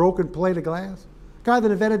 Not one broken plate of glass. The guy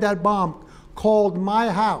that invented that bomb called my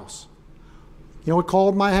house. You know what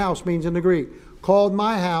called my house means in the Greek? Called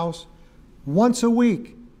my house once a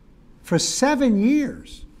week for 7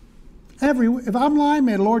 years. If I'm lying,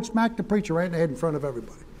 may the Lord smack the preacher right in the head in front of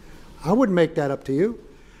everybody. I wouldn't make that up to you.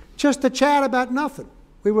 Just to chat about nothing.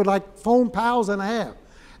 We would like phone pals and a half.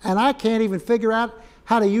 And I can't even figure out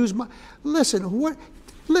how to use my... Listen,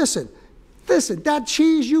 that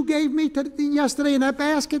cheese you gave me yesterday in that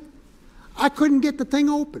basket, I couldn't get the thing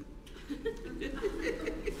open.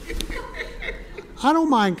 I don't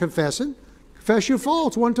mind confessing. Confess your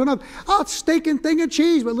faults one to another. Oh, stinking thing of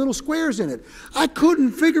cheese with little squares in it. I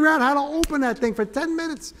couldn't figure out how to open that thing for 10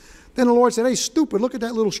 minutes. Then the Lord said, hey, stupid, look at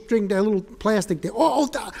that little string, that little plastic thing.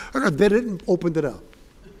 I bit it and opened it up.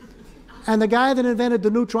 And the guy that invented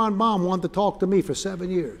the neutron bomb wanted to talk to me for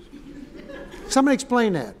 7 years. Somebody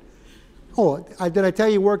explain that. Oh, did I tell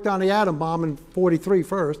you worked on the atom bomb in 43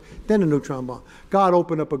 first, then the neutron bomb. God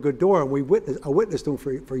opened up a good door, and I witnessed him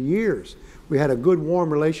for years. We had a good,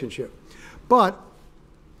 warm relationship. But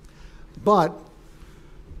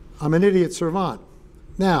I'm an idiot servant.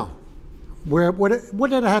 Now, what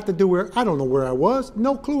did I have to do where? I don't know where I was.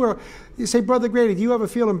 No clue where. You say, Brother Grady, do you ever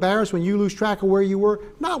feel embarrassed when you lose track of where you were?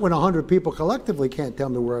 Not when 100 people collectively can't tell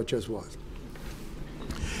me where I just was.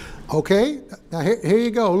 Okay, now here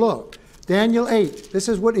you go. Look, Daniel 8. This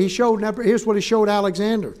is what he showed. Here's what he showed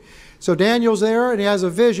Alexander. So Daniel's there, and he has a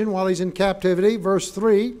vision while he's in captivity. Verse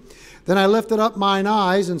 3. Then I lifted up mine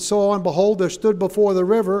eyes and saw, and behold, there stood before the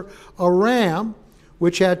river a ram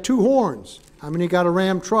which had 2 horns. How many got a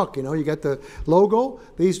ram truck? You know, you got the logo.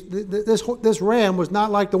 This ram was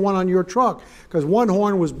not like the one on your truck, because one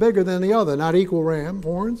horn was bigger than the other, not equal ram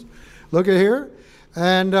horns. Look at here.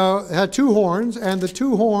 And had 2 horns, and the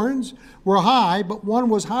 2 horns were high, but one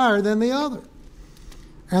was higher than the other.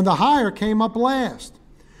 And the higher came up last.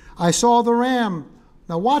 I saw the ram.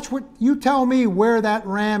 Now watch what, you tell me where that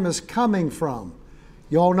ram is coming from.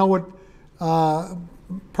 You all know what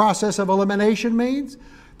process of elimination means?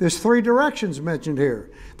 There's 3 directions mentioned here.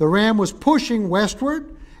 The ram was pushing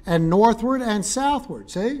westward and northward and southward.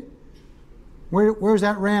 See? Where's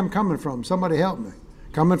that ram coming from? Somebody help me.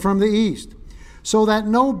 Coming from the east. So that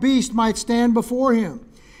no beast might stand before him.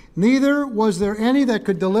 Neither was there any that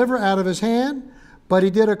could deliver out of his hand, but he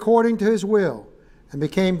did according to his will and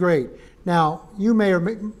became great. Now, you may or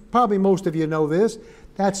may, probably most of you know this.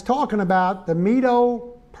 That's talking about the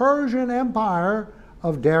Medo-Persian Persian Empire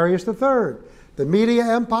of Darius III. The Media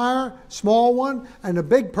Empire, small one, and the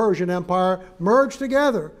big Persian Empire merged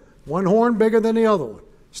together, one horn bigger than the other one.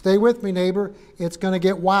 Stay with me, neighbor. It's going to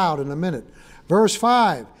get wild in a minute. Verse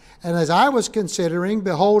 5, and as I was considering,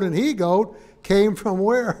 behold, an he-goat came from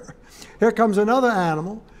where? Here comes another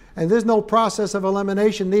animal, and there's no process of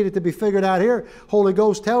elimination needed to be figured out here. Holy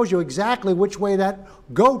Ghost tells you exactly which way that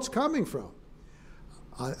goat's coming from.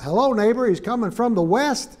 Hello, neighbor, he's coming from the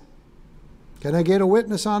west. Can I get a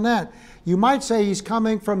witness on that? You might say he's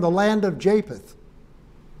coming from the land of Japheth.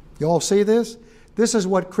 You all see this? This is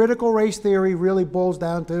what critical race theory really boils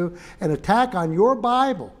down to, an attack on your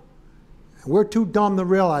Bible. And we're too dumb to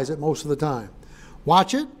realize it most of the time.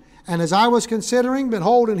 Watch it. And as I was considering,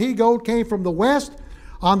 behold, an he-goat came from the west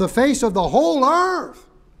on the face of the whole earth.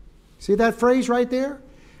 See that phrase right there?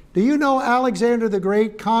 Do you know Alexander the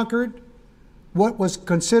Great conquered what was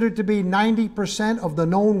considered to be 90% of the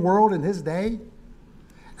known world in his day?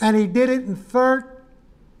 And he did it in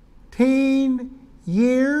 13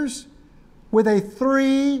 years with a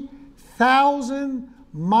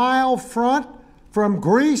 3,000-mile front from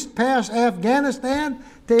Greece past Afghanistan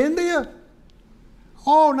to India.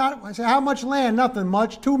 Oh, not, I say, how much land? Nothing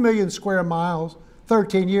much. 2 million square miles,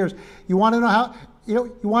 13 years. You want to know how,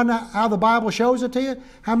 you want to know how the Bible shows it to you?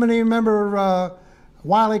 How many remember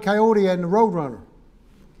Wile E. Coyote and the Roadrunner?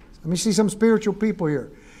 Let me see some spiritual people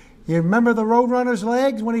here. You remember the Roadrunner's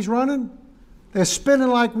legs when he's running? They're spinning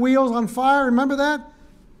like wheels on fire. Remember that?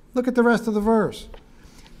 Look at the rest of the verse.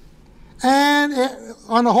 And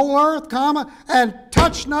on the whole earth, comma, and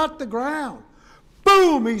touch not the ground.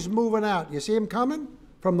 Boom, he's moving out. You see him coming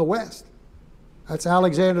from the west. That's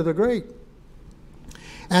Alexander the Great.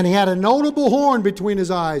 And he had a notable horn between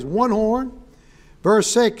his eyes, one horn.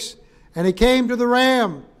 Verse 6, and he came to the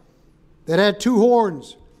ram that had 2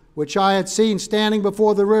 horns, which I had seen standing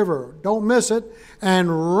before the river. Don't miss it.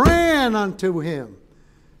 And ran unto him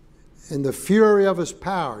in the fury of his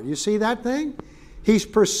power. You see that thing? He's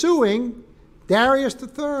pursuing Darius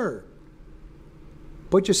III.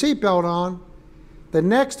 Put your seatbelt on. The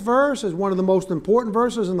next verse is one of the most important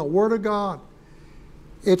verses in the Word of God.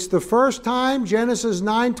 It's the first time Genesis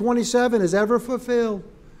 9:27 is ever fulfilled.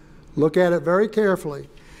 Look at it very carefully.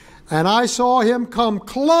 And I saw him come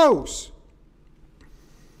close.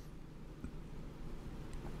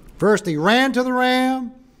 First he ran to the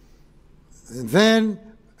ram, and then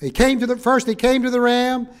he came to the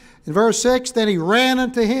ram in verse 6, then he ran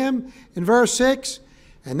unto him in verse 6,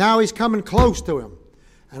 and now he's coming close to him.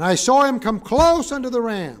 And I saw him come close unto the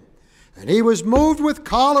ram, and he was moved with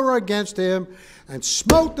choler against him, and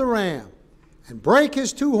smote the ram, and brake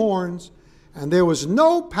his 2 horns, and there was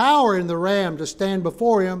no power in the ram to stand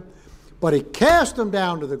before him, but he cast him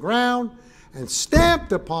down to the ground, and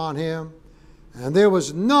stamped upon him, and there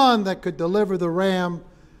was none that could deliver the ram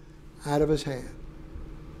out of his hand.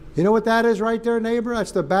 You know what that is right there, neighbor?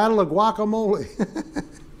 That's the Battle of Guacamole.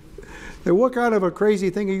 Now, what kind of a crazy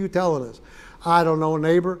thing are you telling us? I don't know,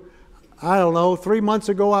 neighbor. I don't know. 3 months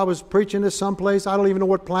ago, I was preaching this someplace. I don't even know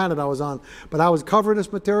what planet I was on. But I was covering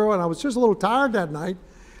this material, and I was just a little tired that night.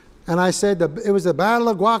 And I said it was the Battle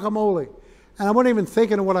of Guacamole. And I wasn't even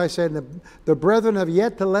thinking of what I said. And the brethren have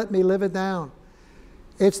yet to let me live it down.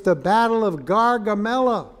 It's the Battle of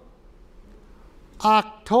Gargamella.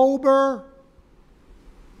 October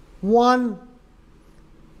 1,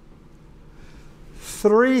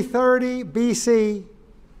 330 BC.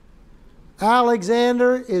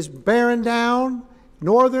 Alexander is bearing down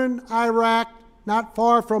northern Iraq, not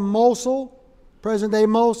far from Mosul, present-day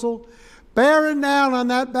Mosul. Bearing down on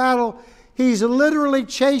that battle, he's literally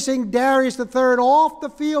chasing Darius III off the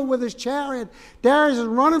field with his chariot. Darius is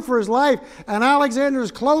running for his life, and Alexander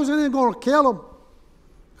is closing in and going to kill him.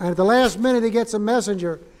 And at the last minute, he gets a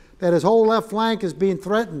messenger that his whole left flank is being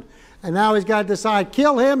threatened. And now he's got to decide,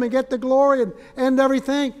 kill him and get the glory and end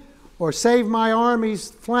everything, or save my army's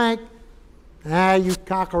flank. Ah, you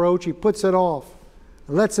cockroach, he puts it off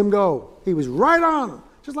and lets him go. He was right on him,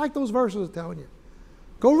 just like those verses are telling you.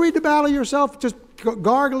 Go read the battle yourself, just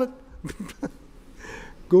gargle it.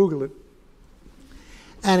 Google it.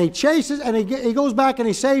 And he chases, and he goes back and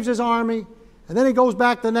he saves his army, and then he goes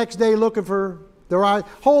back the next day looking for the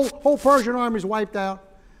whole Persian army is wiped out.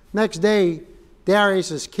 Next day,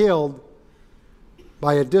 Darius is killed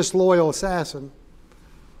by a disloyal assassin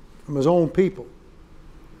from his own people.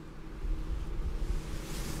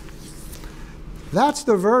 That's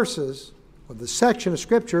the verses of the section of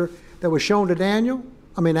Scripture that was shown to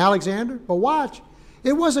Alexander. But watch,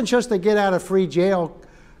 it wasn't just a get out of jail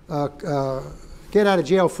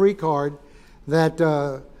free card that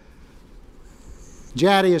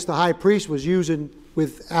Jadius the high priest was using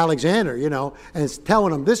with Alexander, you know, and it's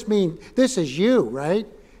telling him, this is you, right?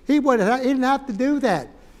 He didn't have to do that.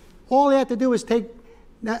 All he had to do was take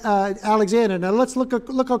Alexander. Now let's look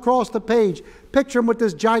across the page. Picture him with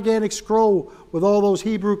this gigantic scroll with all those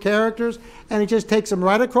Hebrew characters, and he just takes them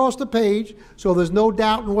right across the page, so there's no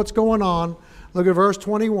doubt in what's going on. Look at verse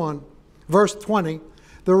 21. Verse 20.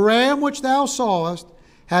 The ram which thou sawest,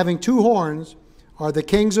 having 2 horns, are the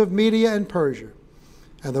kings of Media and Persia.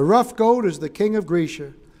 And the rough goat is the king of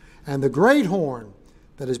Grecia. And the great horn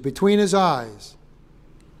that is between his eyes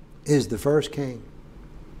is the first king.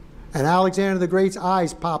 And Alexander the Great's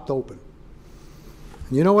eyes popped open.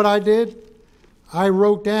 And you know what I did? I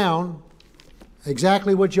wrote down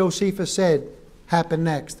exactly what Josephus said happened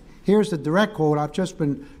next. Here's the direct quote. I've just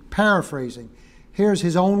been paraphrasing. Here's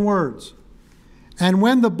his own words. And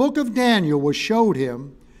when the book of Daniel was showed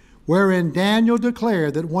him, wherein Daniel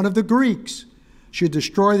declared that one of the Greeks should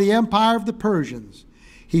destroy the empire of the Persians,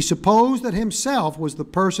 he supposed that himself was the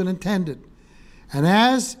person intended. And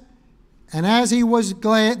as he was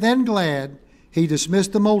glad, he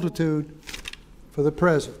dismissed the multitude for the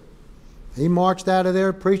present. He marched out of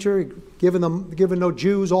there, preacher, giving no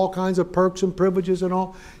Jews all kinds of perks and privileges and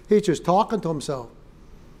all. He's just talking to himself.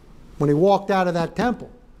 When he walked out of that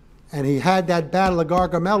temple, and he had that battle of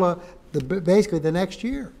Gargamella basically the next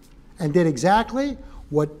year, and did exactly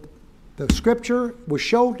what the scripture was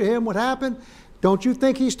showed to him what happened. Don't you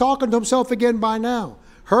think he's talking to himself again by now?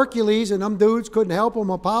 Hercules and them dudes couldn't help him,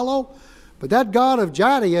 Apollo. But that God of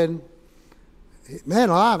Jadian, man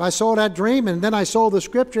alive, I saw that dream, and then I saw the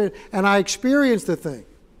scripture, and I experienced the thing.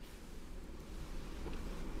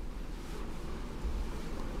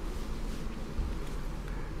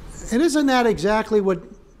 And isn't that exactly what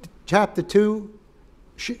chapter 2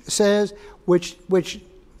 says, which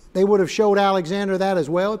they would have showed Alexander that as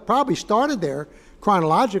well? It probably started there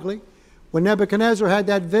chronologically. When Nebuchadnezzar had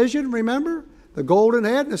that vision, remember? The golden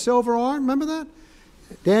head and the silver arm, remember that?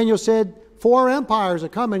 Daniel said, 4 empires are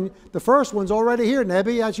coming. The first one's already here,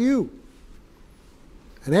 Nebi, that's you.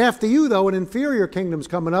 And after you, though, an inferior kingdom's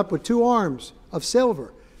coming up with 2 arms of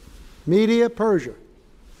silver. Media, Persia.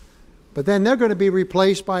 But then they're going to be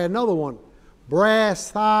replaced by another one.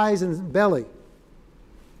 Brass, thighs, and belly.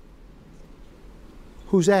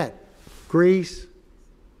 Who's that? Greece.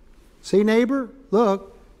 See, neighbor?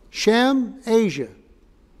 Look. Shem, Asia.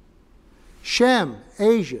 Shem,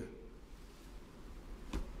 Asia.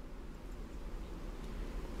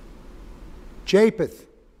 Japheth,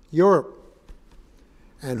 Europe.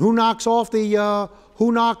 And who knocks off the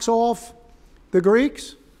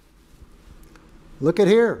Greeks? Look at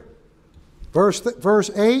here.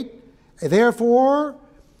 Verse 8. Therefore,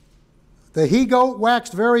 the he-goat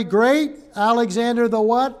waxed very great. Alexander the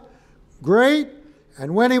what? Great.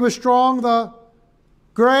 And when he was strong, the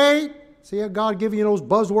great. See how God giving you those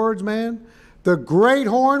buzzwords, man? The great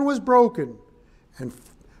horn was broken. And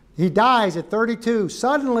he dies at 32.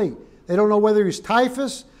 Suddenly, they don't know whether he's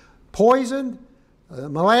typhus, poisoned,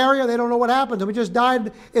 malaria. They don't know what happened to him. He just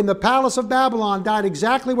died in the palace of Babylon. Died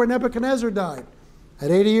exactly where Nebuchadnezzar died,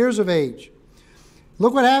 at 80 years of age.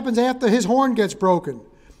 Look what happens after his horn gets broken.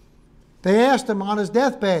 They asked him on his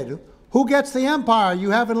deathbed, who gets the empire? You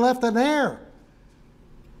haven't left an heir.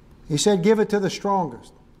 He said, give it to the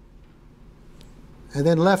strongest. And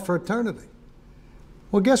then left for eternity.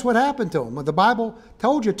 Well, guess what happened to him? The Bible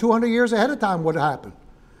told you 200 years ahead of time what happened.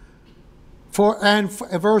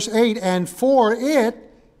 Verse 8, and for it,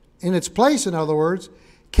 in its place, in other words,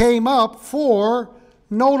 came up 4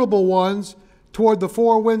 notable ones toward the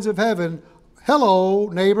 4 winds of heaven. Hello,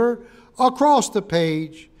 neighbor, across the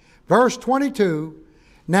page. Verse 22,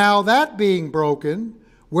 now that being broken,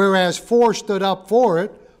 whereas 4 stood up for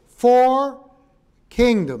it, 4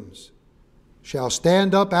 kingdoms shall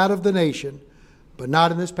stand up out of the nation, but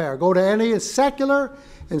not in this power. Go to any secular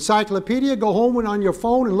encyclopedia, go home and on your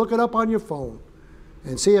phone and look it up on your phone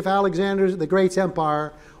and see if Alexander the Great's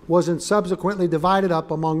empire wasn't subsequently divided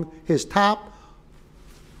up among his top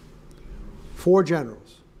 4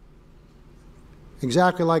 generals.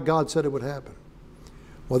 Exactly like God said it would happen.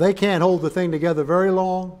 Well, they can't hold the thing together very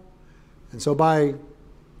long. And so by,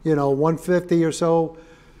 150 or so,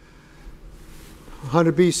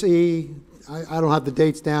 100 BCE, I don't have the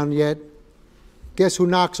dates down yet. Guess who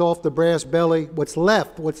knocks off the brass belly? What's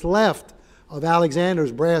left of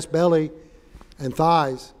Alexander's brass belly and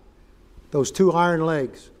thighs? Those 2 iron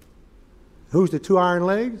legs. Who's the 2 iron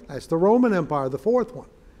legs? That's the Roman Empire, the 4th one.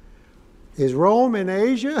 Is Rome in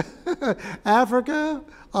Asia? Africa?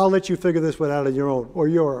 I'll let you figure this one out on your own. Or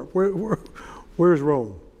Europe. Where's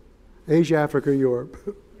Rome? Asia, Africa, Europe.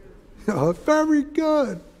 Very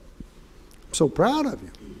good. I'm so proud of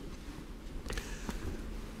you.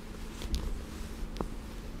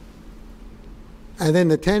 And then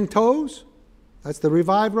the 10 toes, that's the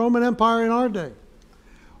revived Roman Empire in our day.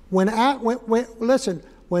 When Alexander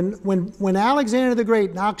the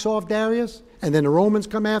Great knocks off Darius, and then the Romans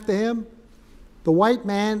come after him, the white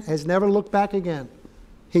man has never looked back again.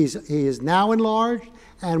 He is now enlarged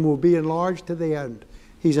and will be enlarged to the end.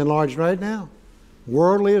 He's enlarged right now.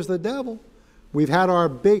 Worldly as the devil. We've had our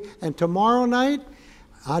big, and tomorrow night,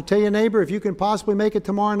 I'll tell you, neighbor, if you can possibly make it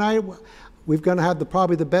tomorrow night, we're going to have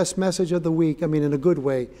probably the best message of the week. I mean, in a good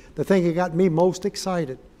way. The thing that got me most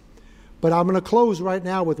excited. But I'm going to close right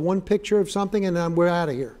now with one picture of something, and then we're out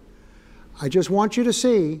of here. I just want you to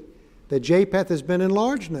see that Japheth has been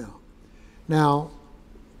enlarged now. Now,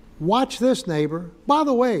 watch this, neighbor. By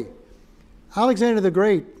the way, Alexander the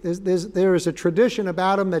Great, there is a tradition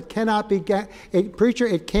about him that cannot be, preacher,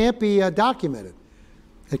 it can't be documented.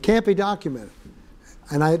 It can't be documented.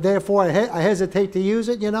 And therefore I hesitate to use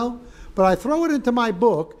it, you know. But I throw it into my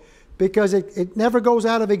book because it never goes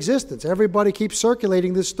out of existence. Everybody keeps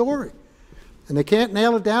circulating this story. And they can't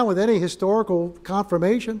nail it down with any historical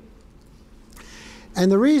confirmation.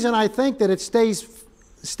 And the reason I think that it stays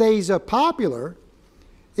popular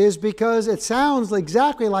is because it sounds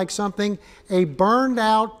exactly like something a burned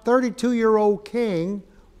out 32-year-old king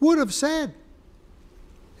would have said.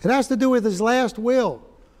 It has to do with his last will,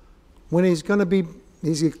 when he's getting ready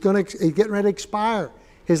to expire.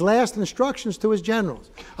 His last instructions to his generals.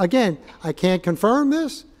 Again, I can't confirm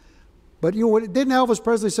this, but didn't Elvis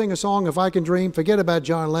Presley sing a song, If I Can Dream? Forget about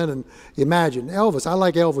John Lennon. Imagine. Elvis, I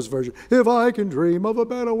like Elvis' version. If I can dream of a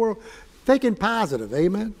better world. Thinking positive,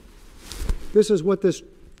 amen? This is what this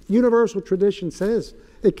universal tradition says.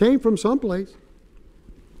 It came from someplace.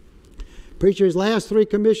 Preacher's last 3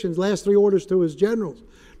 commissions, last 3 orders to his generals.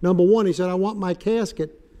 Number 1, he said, I want my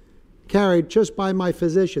casket carried just by my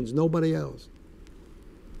physicians, nobody else.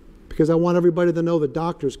 Because I want everybody to know that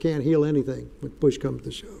doctors can't heal anything when push comes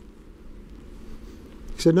to shove.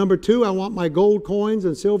 He said, number 2, I want my gold coins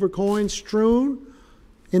and silver coins strewn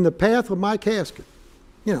in the path of my casket.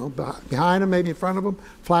 You know, behind him, maybe in front of him,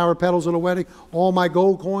 flower petals at a wedding, all my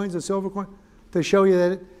gold coins and silver coins, to show you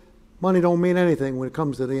that money don't mean anything when it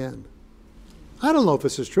comes to the end. I don't know if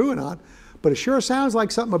this is true or not, but it sure sounds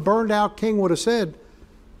like something a burned out king would have said.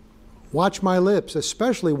 Watch my lips,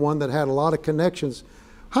 especially one that had a lot of connections.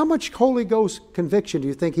 How much Holy Ghost conviction do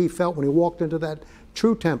you think he felt when he walked into that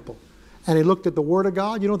true temple and he looked at the Word of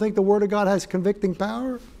God? You don't think the Word of God has convicting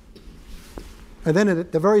power? And then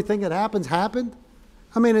the very thing that happened?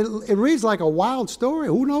 I mean, it reads like a wild story.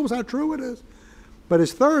 Who knows how true it is? But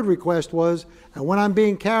his third request was, and when I'm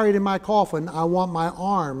being carried in my coffin, I want my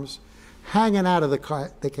arms hanging out of the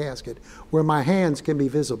casket where my hands can be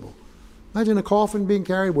visible. Imagine a coffin being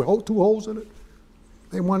carried with 2 holes in it.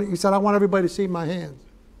 He said, I want everybody to see my hands.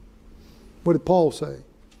 What did Paul say?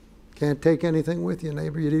 Can't take anything with you,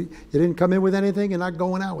 neighbor. You didn't come in with anything, you're not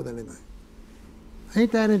going out with anything.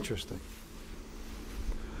 Ain't that interesting?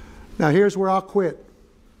 Now here's where I'll quit.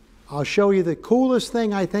 I'll show you the coolest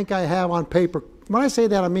thing I think I have on paper. When I say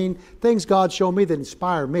that, I mean things God showed me that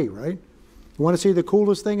inspire me, right? You want to see the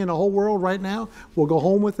coolest thing in the whole world right now? We'll go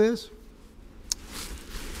home with this.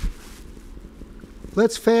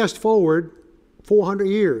 Let's fast forward 400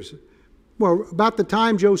 years. Well, about the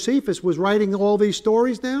time Josephus was writing all these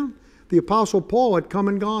stories down, the Apostle Paul had come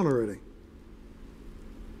and gone already.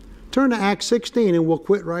 Turn to Acts 16 and we'll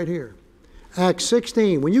quit right here. Acts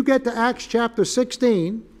 16. When you get to Acts chapter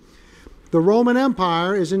 16, the Roman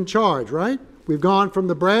Empire is in charge, right? We've gone from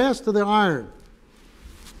the brass to the iron.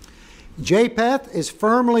 Japheth is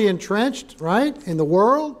firmly entrenched, right, in the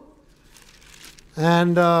world.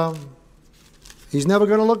 And he's never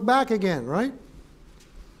going to look back again, right?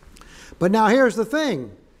 But now here's the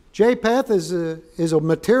thing. Japheth is a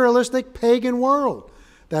materialistic pagan world.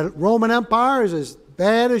 That Roman Empire is as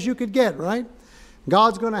bad as you could get, right?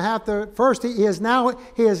 God's going to have to, first he has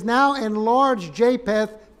now enlarged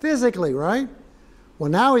Japheth physically, right? Well,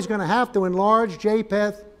 now he's going to have to enlarge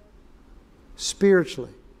Japheth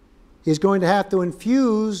spiritually. He's going to have to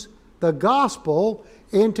infuse the gospel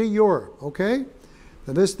into Europe, okay?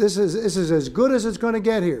 Now this is as good as it's going to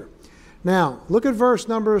get here. Now, look at verse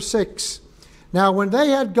number 6. Now, when they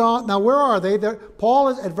had gone, now where are they? Paul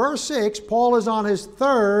is, at verse 6, Paul is on his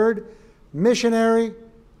 3rd missionary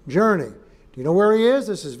journey. Do you know where he is?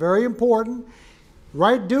 This is very important.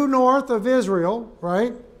 Right due north of Israel,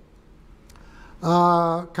 right?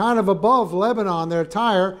 Kind of above Lebanon there,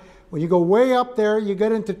 Tyre. When you go way up there, you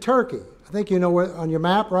get into Turkey. I think you know where, on your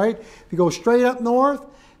map, right? If you go straight up north,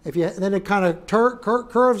 then it kind of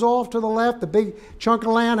curves off to the left, the big chunk of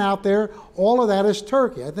land out there, all of that is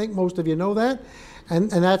Turkey. I think most of you know that. And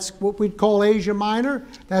that's what we'd call Asia Minor.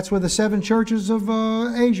 That's where the 7 churches of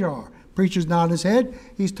Asia are. Preacher's nodding his head.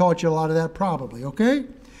 He's taught you a lot of that probably, okay?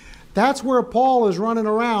 That's where Paul is running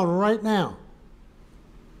around right now.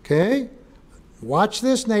 Okay? Watch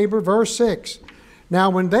this, neighbor, verse 6. Now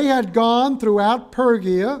when they had gone throughout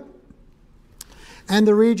Phrygia and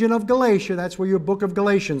the region of Galatia, that's where your book of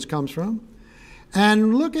Galatians comes from,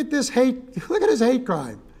 and look at this hate, look at his hate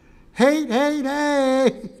crime. Hate, hate,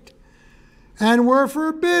 hate. And were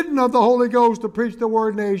forbidden of the Holy Ghost to preach the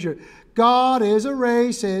word in Asia. God is a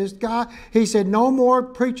racist. God, he said, no more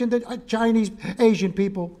preaching to Chinese, Asian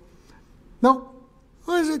people. No.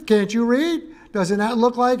 What is it? Can't you read? Doesn't that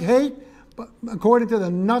look like hate? But according to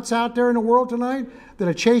the nuts out there in the world tonight that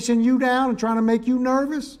are chasing you down and trying to make you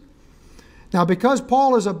nervous. Now, because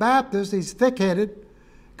Paul is a Baptist, he's thick-headed.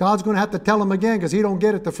 God's going to have to tell him again because he don't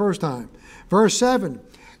get it the first time. Verse 7.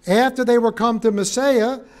 After they were come to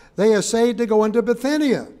Mysia, they essayed to go into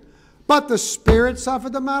Bithynia. But the Spirit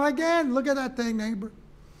suffered them out again. Look at that thing, neighbor.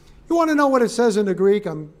 You want to know what it says in the Greek?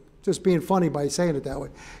 I'm just being funny by saying it that way.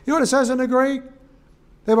 You know what it says in the Greek?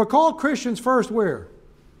 They were called Christians first where?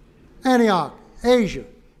 Antioch, Asia. You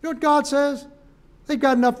know what God says? They've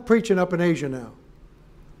got enough preaching up in Asia now.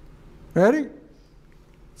 Ready?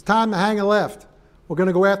 It's time to hang a left. We're going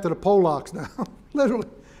to go after the Polacks now. Literally.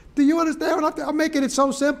 Do you understand? I'm making it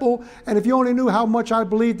so simple, and if you only knew how much I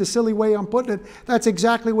believe the silly way I'm putting it, that's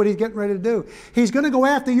exactly what he's getting ready to do. He's going to go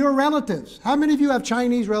after your relatives. How many of you have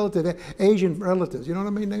Chinese relatives, Asian relatives? You know what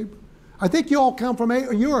I mean, neighbor? I think you all come from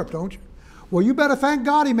Europe, don't you? Well, you better thank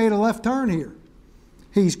God he made a left turn here.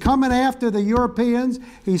 He's coming after the Europeans.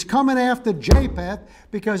 He's coming after Japheth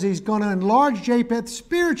because he's going to enlarge Japheth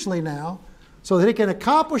spiritually now so that he can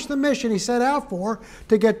accomplish the mission he set out for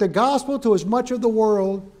to get the gospel to as much of the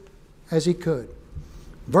world as he could.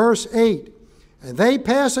 Verse 8, and they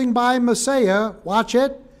passing by Mysia, watch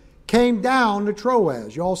it, came down to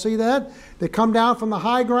Troas. You all see that? They come down from the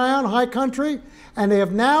high ground, high country, and they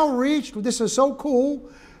have now reached, this is so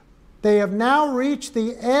cool, they have now reached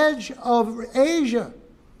the edge of Asia.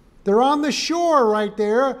 They're on the shore right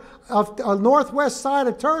there of the northwest side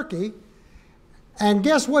of Turkey, and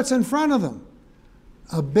guess what's in front of them?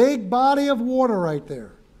 A big body of water right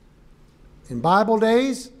there. In Bible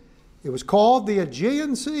days, it was called the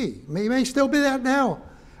Aegean Sea. It may still be that now.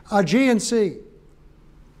 Aegean Sea.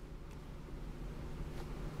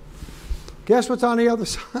 Guess what's on the other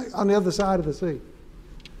side of the sea?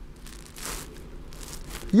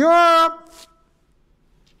 Europe!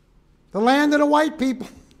 The land of the white people.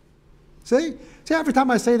 See? See, every time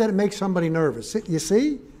I say that, it makes somebody nervous. You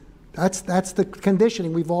see? That's the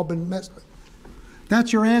conditioning we've all been messed with.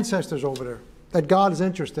 That's your ancestors over there that God is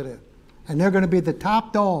interested in. And they're going to be the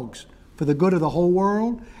top dogs for the good of the whole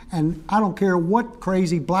world. And I don't care what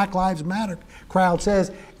crazy Black Lives Matter crowd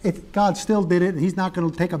says, if God still did it, and he's not going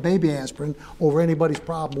to take a baby aspirin over anybody's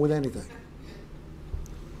problem with anything.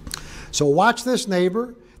 So watch this,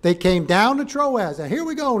 neighbor. They came down to Troas. Now here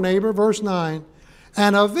we go, neighbor, verse 9.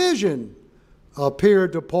 And a vision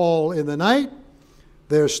appeared to Paul in the night.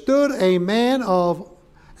 There stood a man out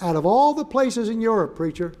of all the places in Europe,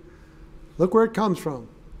 preacher. Look where it comes from.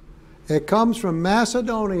 It comes from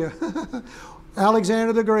Macedonia.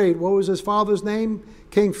 Alexander the Great. What was his father's name?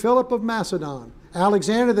 King Philip of Macedon.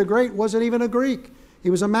 Alexander the Great wasn't even a Greek. He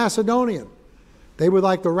was a Macedonian. They were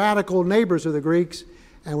like the radical neighbors of the Greeks.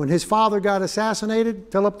 And when his father got assassinated,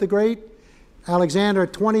 Philip the Great, Alexander,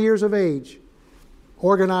 at 20 years of age,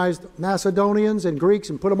 organized Macedonians and Greeks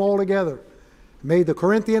and put them all together. Made the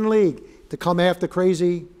Corinthian League to come after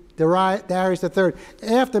crazy Darius III,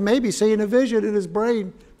 after maybe seeing a vision in his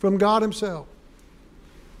brain from God himself.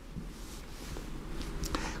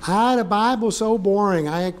 The Bible's so boring.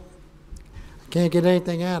 I can't get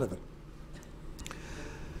anything out of it.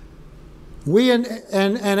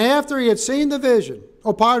 And after he had seen the vision,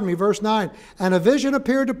 verse 9, and a vision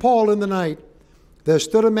appeared to Paul in the night. There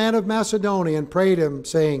stood a man of Macedonia and prayed him,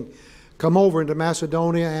 saying, come over into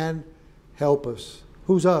Macedonia and help us.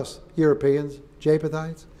 Who's us? Europeans,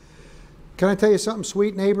 Japhethites. Can I tell you something,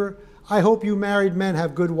 sweet neighbor? I hope you married men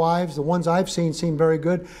have good wives. The ones I've seen seem very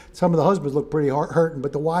good. Some of the husbands look pretty hurting,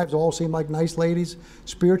 but the wives all seem like nice ladies,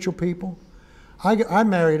 spiritual people. I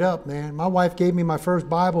married up, man. My wife gave me my first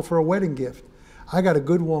Bible for a wedding gift. I got a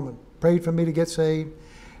good woman. Prayed for me to get saved.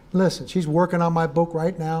 Listen, she's working on my book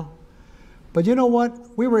right now. But you know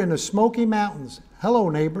what? We were in the Smoky Mountains. Hello,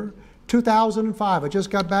 neighbor. 2005. I just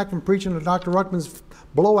got back from preaching to Dr. Ruckman's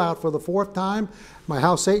blowout for the 4th time. My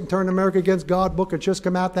How Satan Turned America Against God book had just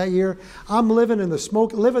come out that year. I'm living in the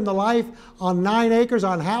smoke, living the life on 9 acres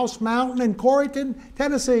on House Mountain in Corryton,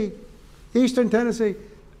 Tennessee, Eastern Tennessee.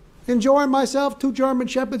 Enjoying myself, 2 German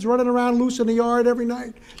shepherds running around loose in the yard every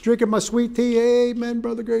night, drinking my sweet tea. Amen,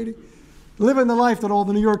 Brother Grady. Living the life that all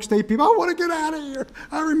the New York State people, I want to get out of here.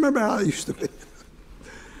 I remember how it used to be.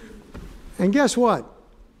 And guess what?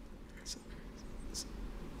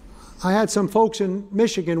 I had some folks in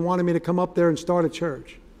Michigan wanting me to come up there and start a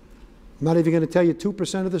church. I'm not even going to tell you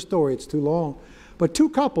 2% of the story. It's too long. But 2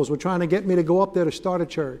 couples were trying to get me to go up there to start a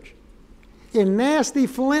church in nasty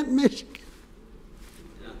Flint, Michigan.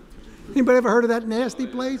 Anybody ever heard of that nasty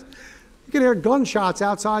place? You can hear gunshots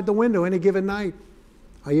outside the window any given night.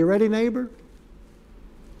 Are you ready, neighbor?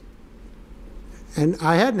 And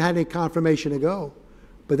I hadn't had any confirmation to go.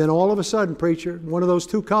 But then all of a sudden, preacher, one of those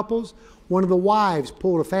 2 couples, one of the wives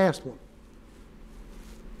pulled a fast one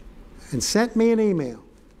and sent me an email.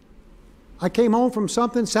 I came home from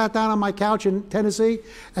something, sat down on my couch in Tennessee,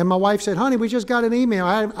 and my wife said, honey, we just got an email.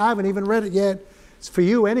 I haven't even read it yet. It's for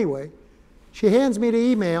you anyway. She hands me the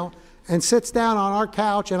email and sits down on our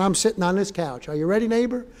couch, and I'm sitting on this couch. Are you ready,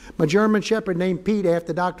 neighbor? My German shepherd named Pete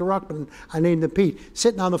after Dr. Ruckman. I named him Pete.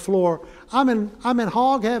 Sitting on the floor. I'm in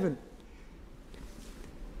hog heaven.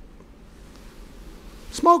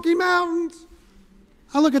 Smoky Mountains.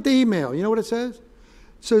 I look at the email. You know what it says? It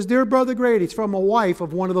says, Dear Brother Grady. It's from a wife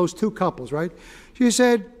of one of those 2 couples, right? She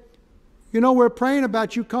said, you know, we're praying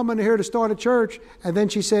about you coming here to start a church. And then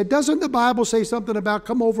she said, doesn't the Bible say something about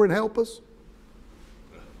come over and help us?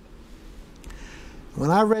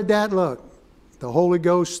 When I read that, look, the Holy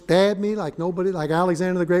Ghost stabbed me like nobody, like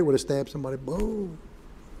Alexander the Great would have stabbed somebody. Boom.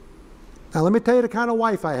 Now let me tell you the kind of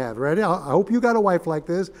wife I have. Ready? I hope you got a wife like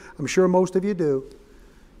this. I'm sure most of you do.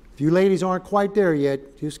 If you ladies aren't quite there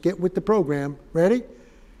yet, just get with the program. Ready?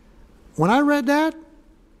 When I read that,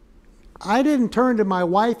 I didn't turn to my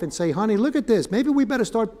wife and say, honey, look at this. Maybe we better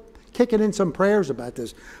start kicking in some prayers about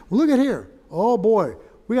this. Well, look at here. Oh boy,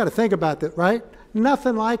 we got to think about that, right?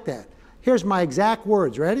 Nothing like that. Here's my exact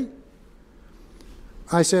words. Ready?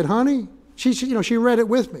 I said, honey, she read it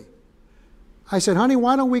with me. I said, honey,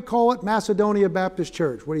 why don't we call it Macedonia Baptist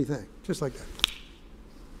Church? What do you think? Just like that.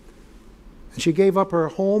 And she gave up her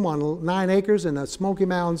home on 9 acres in the Smoky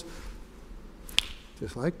Mountains,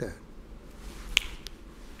 just like that.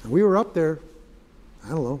 And we were up there, I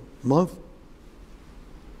don't know, a month.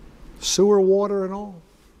 Sewer water and all.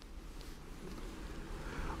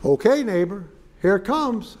 Okay, neighbor, here it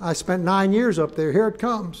comes. I spent 9 years up there. Here it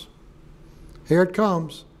comes. Here it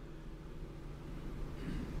comes.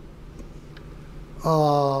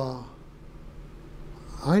 I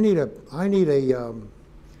need a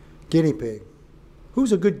guinea pig.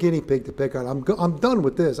 Who's a good guinea pig to pick on? I'm done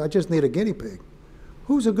with this. I just need a guinea pig.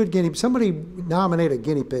 Who's a good guinea pig? Somebody nominate a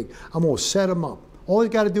guinea pig. I'm going to set him up. All he's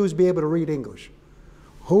got to do is be able to read English.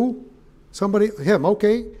 Who? Somebody? Him.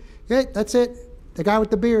 Okay. Yeah, that's it. The guy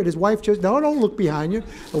with the beard. His wife just, no, don't look behind you.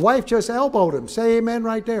 The wife just elbowed him. Say amen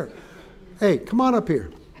right there. Hey, come on up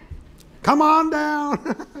here. Come on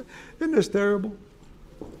down. Isn't this terrible?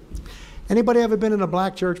 Anybody ever been in a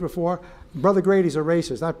black church before? Brother Grady's a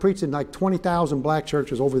racist. I've preached in like 20,000 black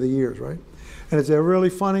churches over the years, right? And it's really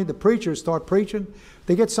funny. The preachers start preaching.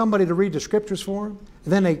 They get somebody to read the scriptures for them,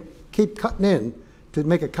 and then they keep cutting in to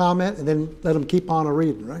make a comment, and then let them keep on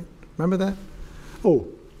reading, right? Remember that? Oh,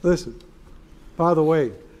 listen. By the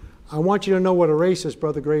way, I want you to know what a racist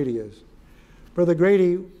Brother Grady is. Brother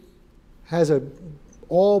Grady has a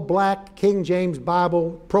all-black King James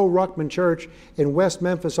Bible pro-Ruckman church in West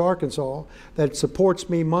Memphis, Arkansas that supports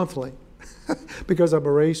me monthly because I'm a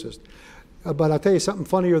racist. But I'll tell you something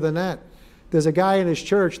funnier than that. There's a guy in his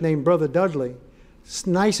church named Brother Dudley,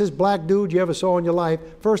 nicest black dude you ever saw in your life.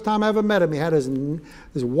 First time I ever met him, he had this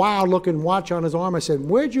wild-looking watch on his arm. I said,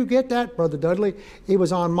 where'd you get that, Brother Dudley? He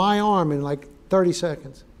was on my arm in like 30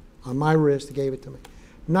 seconds. On my wrist, he gave it to me.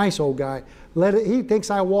 Nice old guy. He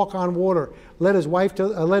thinks I walk on water. Led his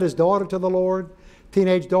daughter to the Lord.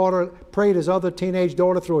 Teenage daughter prayed his other teenage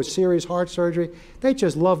daughter through a serious heart surgery. They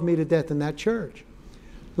just love me to death in that church.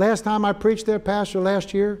 Last time I preached there, Pastor,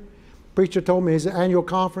 last year, preacher told me his annual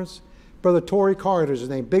conference, Brother Torrey Carter's his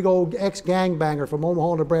name, big old ex-gangbanger from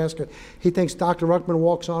Omaha, Nebraska. He thinks Dr. Ruckman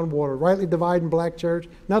walks on water, rightly dividing black church,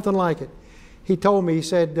 nothing like it. He told me, he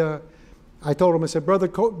said, I told him, I said,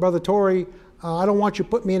 Brother Torrey, I don't want you to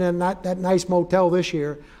put me in that nice motel this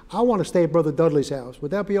year. I want to stay at Brother Dudley's house.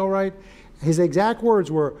 Would that be all right? His exact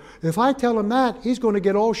words were, if I tell him that, he's going to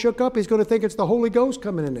get all shook up. He's going to think it's the Holy Ghost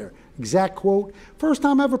coming in there. Exact quote. First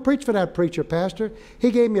time I ever preached for that preacher, Pastor.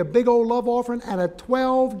 He gave me a big old love offering and a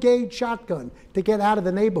 12-gauge shotgun to get out of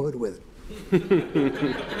the neighborhood with.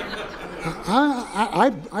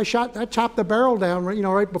 I chopped the barrel down,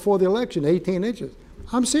 right before the election, 18 inches.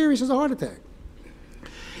 I'm serious as a heart attack.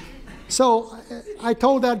 So I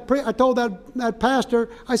told that pastor,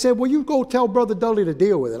 I said, well, you go tell Brother Dudley to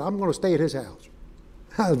deal with it. I'm going to stay at his house.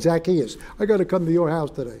 Zacchaeus, I got to come to your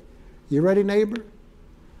house today. You ready, neighbor?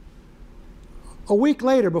 A week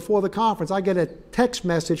later, before the conference, I get a text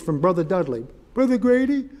message from Brother Dudley. Brother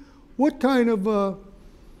Grady, what's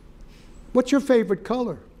your favorite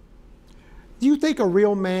color? Do you think a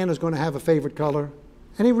real man is going to have a favorite color?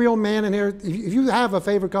 Any real man in here? If you have a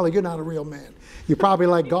favorite color, you're not a real man. You probably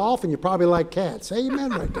like golf and you probably like cats. Amen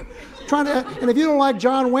right there. And if you don't like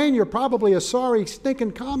John Wayne, you're probably a sorry,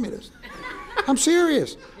 stinking communist. I'm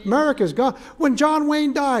serious. America's gone. When John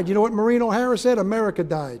Wayne died, you know what Maureen O'Hara said? America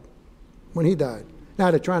died when he died.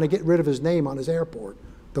 Now they're trying to get rid of his name on his airport.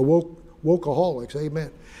 The wokeaholics.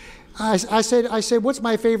 Amen. I said, what's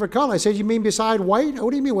my favorite color? I said, you mean beside white? What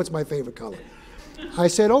do you mean, what's my favorite color? I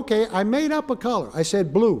said, okay, I made up a color. I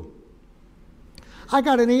said, blue. I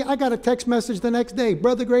got a text message the next day.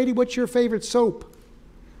 Brother Grady, what's your favorite soap?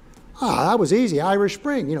 That was easy. Irish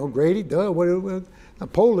Spring. You know, Grady, duh. A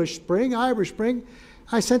Polish Spring, Irish Spring.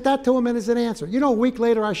 I sent that to him and as an answer. You know, a week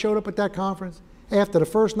later I showed up at that conference. After the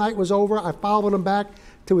first night was over, I followed him back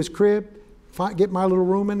to his crib, get my little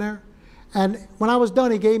room in there. And when I was done,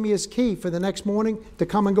 he gave me his key for the next morning to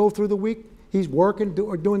come and go through the week. He's working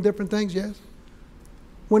or doing different things, yes?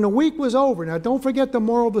 When the week was over, now don't forget the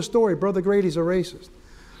moral of the story, Brother Grady's a racist.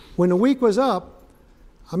 When the week was up,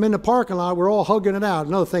 I'm in the parking lot, we're all hugging it out.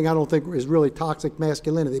 Another thing I don't think is really toxic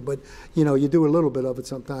masculinity, but you know, you do a little bit of it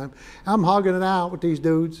sometime. I'm hugging it out with these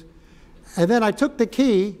dudes. And then I took the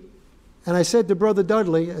key and I said to Brother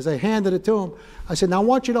Dudley, as I handed it to him, I said, now I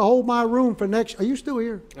want you to hold my room for next, are you still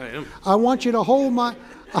here? I am. I want you to hold my,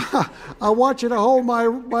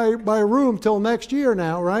 my room till next year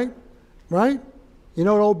now, right? Right? You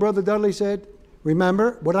know what old Brother Dudley said?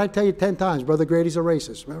 Remember, what did I tell you 10 times? Brother Grady's a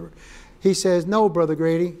racist, remember? He says, no, Brother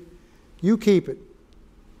Grady, you keep it.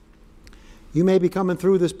 You may be coming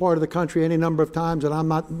through this part of the country any number of times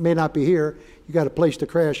and may not be here. You got a place to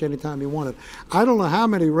crash anytime you want it. I don't know how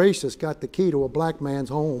many racists got the key to a black man's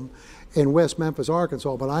home in West Memphis,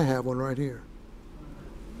 Arkansas, but I have one right here.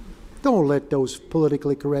 Don't let those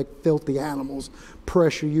politically correct, filthy animals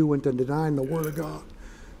pressure you into denying the Word of God.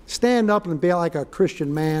 Stand up and be like a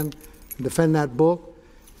Christian man and defend that book.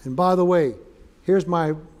 And by the way, here's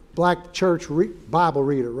my black church Bible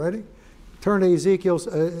reader. Ready? Turn to Ezekiel,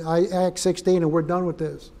 Acts 16, and we're done with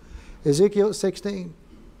this. Ezekiel 16.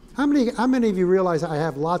 How many of you realize I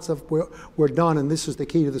have lots of, we're done, and this is the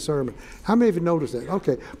key to the sermon? How many of you noticed that?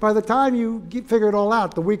 Okay. By the time you figure it all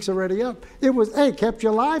out, the week's already up. It was, hey, kept you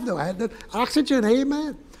alive, though. I had the oxygen,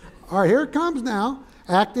 amen. All right, here it comes now.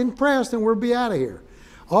 Act impressed, and we'll be out of here.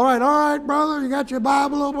 All right, brother, you got your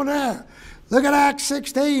Bible over there. Look at Acts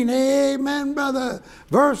 16. Amen, brother.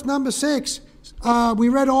 Verse number 6. We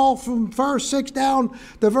read all from verse 6 down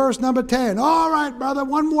to verse number 10. All right, brother,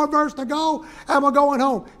 one more verse to go, and we're going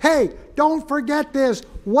home. Hey, don't forget this.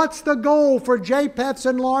 What's the goal for Japheth's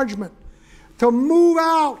enlargement? To move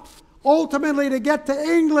out, ultimately to get to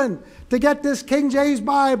England, to get this King James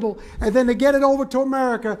Bible, and then to get it over to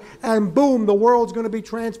America, and boom, the world's going to be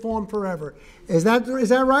transformed forever. Is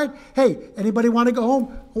that right? Hey, anybody want to go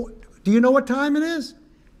home? Do you know what time it is?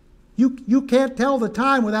 You can't tell the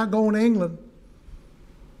time without going to England.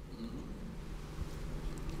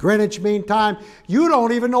 Greenwich Mean Time. You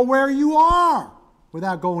don't even know where you are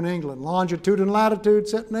without going to England. Longitude and latitude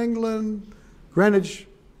set in England. Greenwich.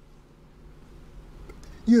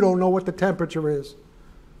 You don't know what the temperature is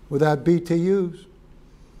without BTUs.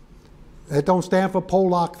 That don't stand for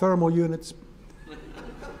Pollock thermal units.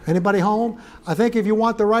 Anybody home? I think if you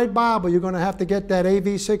want the right Bible, you're going to have to get that AV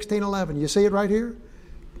 1611. You see it right here?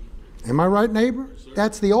 Am I right, neighbor? Yes,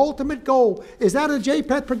 that's the ultimate goal. Is that a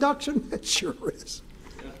JPET production? It sure is.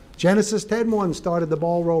 Yeah. Genesis 10:1 started the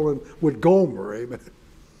ball rolling with Gomer, amen.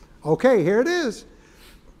 Okay, here it is.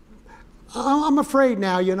 I'm afraid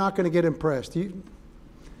now you're not going to get impressed.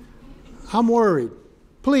 I'm worried.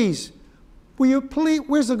 Please, will you please,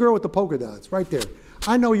 where's the girl with the polka dots? Right there.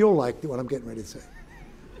 I know you'll like what I'm getting ready to say.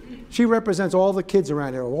 She represents all the kids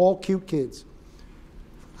around here, all cute kids.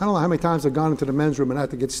 I don't know how many times I've gone into the men's room and had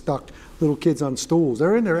to get stuck, little kids on stools.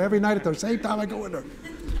 They're in there every night at the same time I go in there.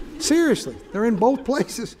 Seriously, they're in both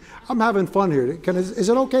places. I'm having fun here. Is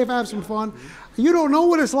it okay if I have some fun? You don't know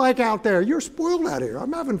what it's like out there. You're spoiled out here.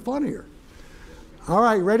 I'm having fun here. All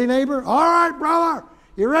right, ready, neighbor? All right, brother.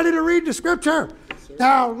 You ready to read the scripture? Yes,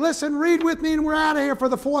 now, listen, read with me and we're out of here for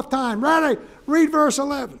the 4th time. Ready? Read verse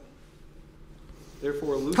 11.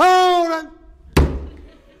 Therefore, hold it.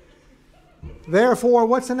 Therefore,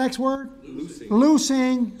 what's the next word? Loosing.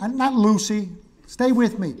 Loosing, not Lucy. Stay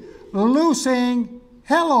with me. Loosing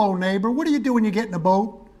Hello, neighbor. What do you do when you get in a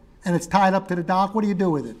boat and it's tied up to the dock? What do you do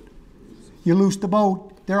with it? You loose the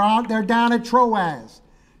boat. They're down at Troas.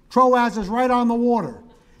 Troas is right on the water.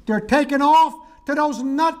 They're taking off to those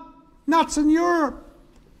nuts in Europe.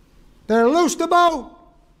 They're loose the boat.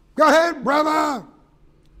 Go ahead, brother.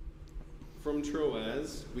 From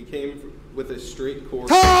Troas, we came with a straight course.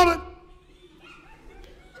 Hold it.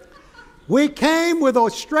 We came with a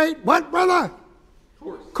straight, what, brother?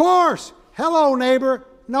 Course. Hello, neighbor.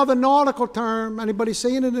 Another nautical term. Anybody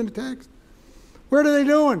seeing it in the text? What are they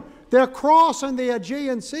doing? They're crossing the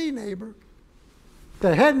Aegean Sea, neighbor.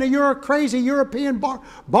 They're heading to your crazy European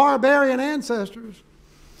barbarian ancestors.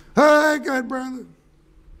 Hey, good brother.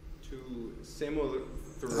 To Samuel.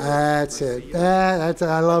 That's it.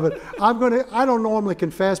 I love it. I don't normally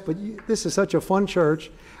confess, but this is such a fun church.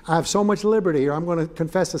 I have so much liberty here. I'm going to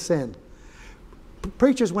confess a sin.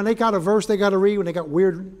 Preachers, when they got a verse they got to read, when they got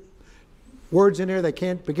weird words in there they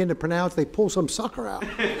can't begin to pronounce, they pull some sucker out.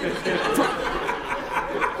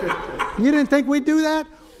 You didn't think we'd do that?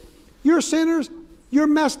 You're sinners. You're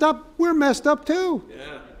messed up. We're messed up too.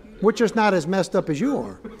 Yeah. We're just not as messed up as you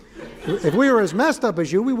are. If we were as messed up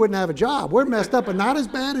as you, we wouldn't have a job. We're messed up, but not as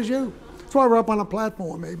bad as you. That's why we're up on a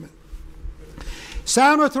platform, amen.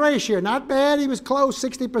 Samothracia, not bad. He was close,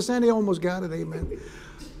 60%. He almost got it, amen.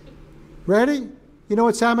 Ready? You know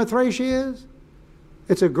what Samothracia is?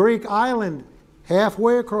 It's a Greek island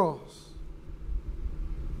halfway across.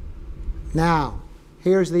 Now,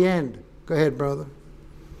 here's the end. Go ahead, brother.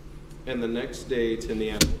 And the next day to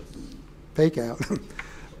Neapolis. Fake out.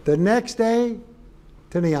 The next day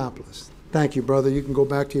to Neapolis. Thank you, brother. You can go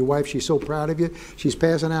back to your wife. She's so proud of you. She's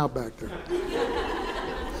passing out back there.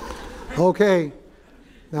 Okay.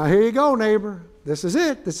 Now here you go, neighbor. This is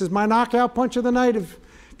it. This is my knockout punch of the night. If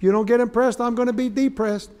you don't get impressed, I'm going to be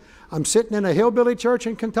depressed. I'm sitting in a hillbilly church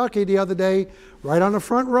in Kentucky the other day, right on the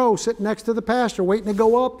front row, sitting next to the pastor, waiting to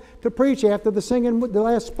go up to preach after the singing, the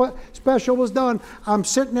last special was done. I'm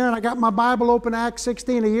sitting there and I got my Bible open, Acts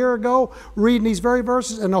 16, a year ago, reading these very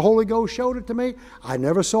verses, and the Holy Ghost showed it to me. I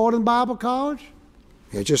never saw it in Bible college.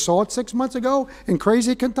 I just saw it 6 months ago in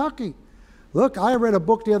crazy Kentucky. Look, I read a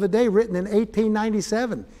book the other day written in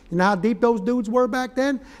 1897. You know how deep those dudes were back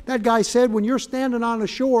then? That guy said when you're standing on the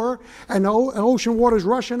shore and the ocean water's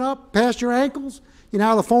rushing up past your ankles, you know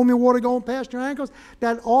how the foamy water going past your ankles?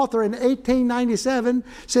 That author in 1897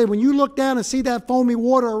 said when you look down and see that foamy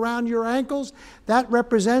water around your ankles, that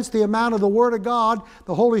represents the amount of the Word of God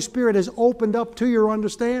the Holy Spirit has opened up to your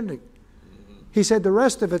understanding. He said the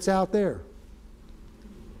rest of it's out there.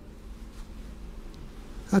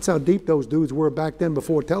 That's how deep those dudes were back then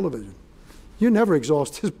before television. You never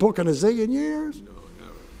exhaust this book in a zillion years. No,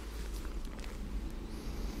 never.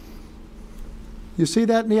 You see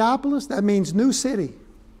that Neapolis? That means new city.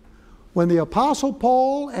 When the Apostle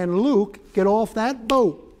Paul and Luke get off that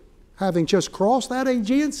boat, having just crossed that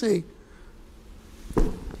Aegean Sea,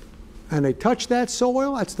 and they touch that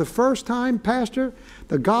soil, that's the first time, Pastor,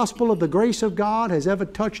 the gospel of the grace of God has ever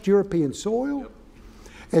touched European soil. Yep.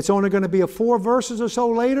 It's only going to be 4 verses or so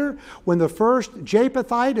later when the first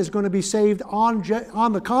Japhethite is going to be saved on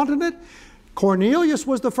the continent. Cornelius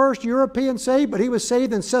was the first European saved, but he was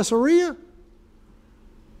saved in Caesarea.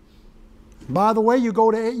 By the way, you go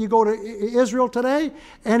to Israel today,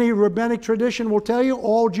 any rabbinic tradition will tell you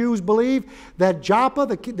all Jews believe that Joppa,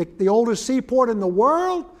 the oldest seaport in the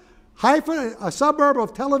world, Haifa, a suburb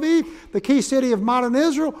of Tel Aviv, the key city of modern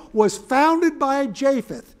Israel, was founded by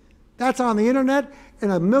Japheth. That's on the internet. And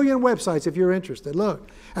 1 million websites if you're interested. Look.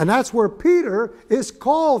 And that's where Peter is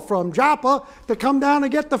called from, Joppa, to come down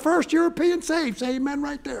and get the first European saved. Say amen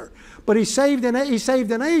right there. But he's saved in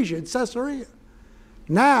Asia, in Caesarea.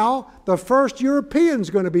 Now, the first European's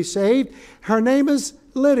going to be saved. Her name is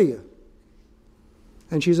Lydia.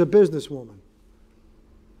 And she's a businesswoman.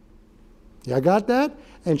 You got that?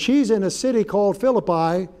 And she's in a city called Philippi,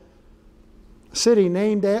 a city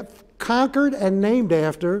conquered and named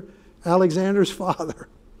after Alexander's father,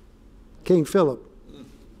 King Philip.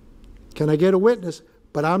 Can I get a witness?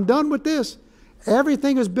 But I'm done with this.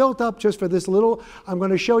 Everything is built up just for this little. I'm going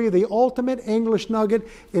to show you the ultimate English nugget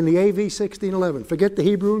in the AV 1611. Forget the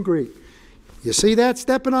Hebrew and Greek. You see that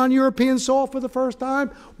stepping on European soil for the first time?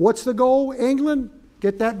 What's the goal, England?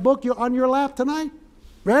 Get that book on your lap tonight.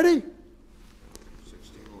 Ready?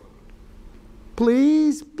 1611.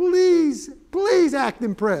 Please, please, please act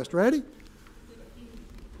impressed. Ready?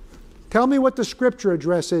 Tell me what the scripture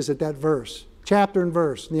address is at that verse. Chapter and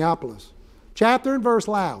verse, Neapolis. Chapter and verse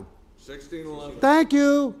loud. 1611. Thank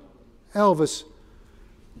you. Elvis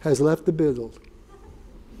has left the build.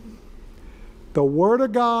 The Word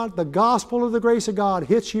of God, the gospel of the grace of God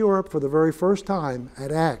hits Europe for the very first time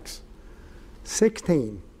at Acts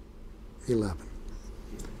 16:11.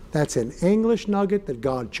 That's an English nugget that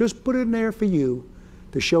God just put in there for you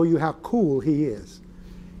to show you how cool He is.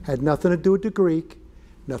 Had nothing to do with the Greek,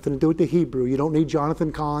 nothing to do with the Hebrew. You don't need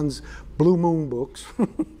Jonathan Cahn's Blue Moon books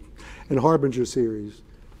and Harbinger series.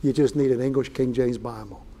 You just need an English King James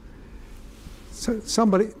Bible. So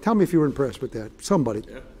somebody, tell me if you were impressed with that. Somebody.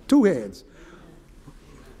 Yeah. Two hands.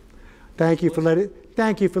 Thank you for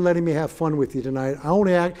letting me have fun with you tonight. I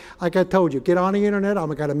only act, like I told you, get on the internet.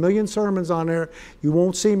 I've got 1 million sermons on there. You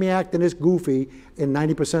won't see me acting this goofy in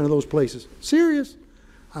 90% of those places. Serious.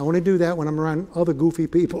 I only do that when I'm around other goofy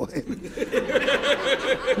people.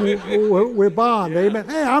 We're bond, amen.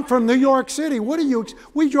 Hey, I'm from New York City.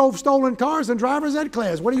 We drove stolen cars in driver's ed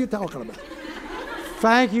class. What are you talking about?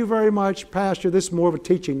 Thank you very much, Pastor. This is more of a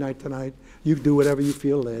teaching night tonight. You do whatever you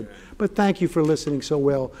feel led. But thank you for listening so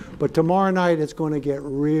well. But tomorrow night it's going to get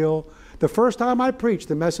real. The first time I preach,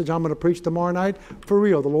 the message I'm going to preach tomorrow night, for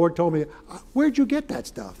real, the Lord told me, where'd you get that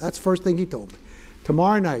stuff? That's the first thing He told me.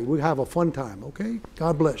 Tomorrow night, we'll have a fun time, okay?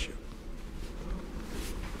 God bless you.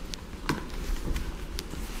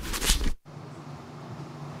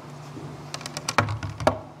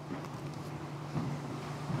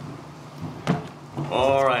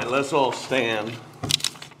 All right, let's all stand.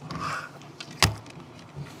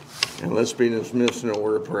 And let's be dismissed in a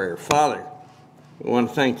word of prayer. Father, we want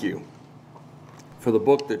to thank You for the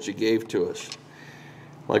book that You gave to us.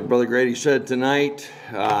 Like Brother Grady said tonight,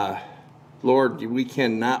 Lord, we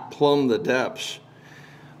cannot plumb the depths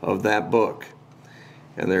of that book.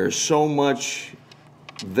 And there's so much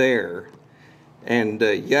there. And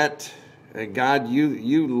yet, God,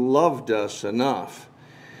 you loved us enough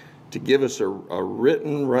to give us a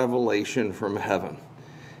written revelation from heaven.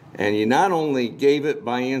 And You not only gave it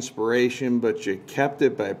by inspiration, but You kept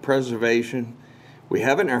it by preservation. We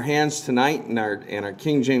have it in our hands tonight in our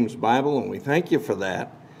King James Bible, and we thank You for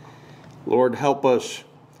that. Lord, help us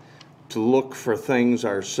to look for things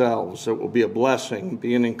ourselves that will be a blessing,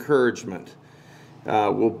 be an encouragement,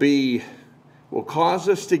 will cause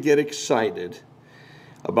us to get excited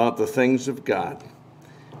about the things of God.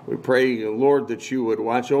 We pray, Lord, that You would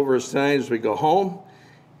watch over us tonight as we go home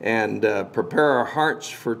and prepare our hearts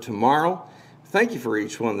for tomorrow. Thank You for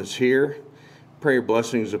each one that's here. Pray Your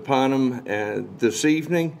blessings upon them this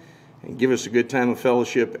evening, and give us a good time of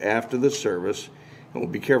fellowship after the service. And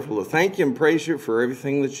we'll be careful to thank You and praise You for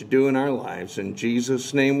everything that You do in our lives. In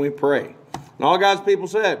Jesus' name we pray. And all God's people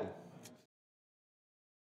said,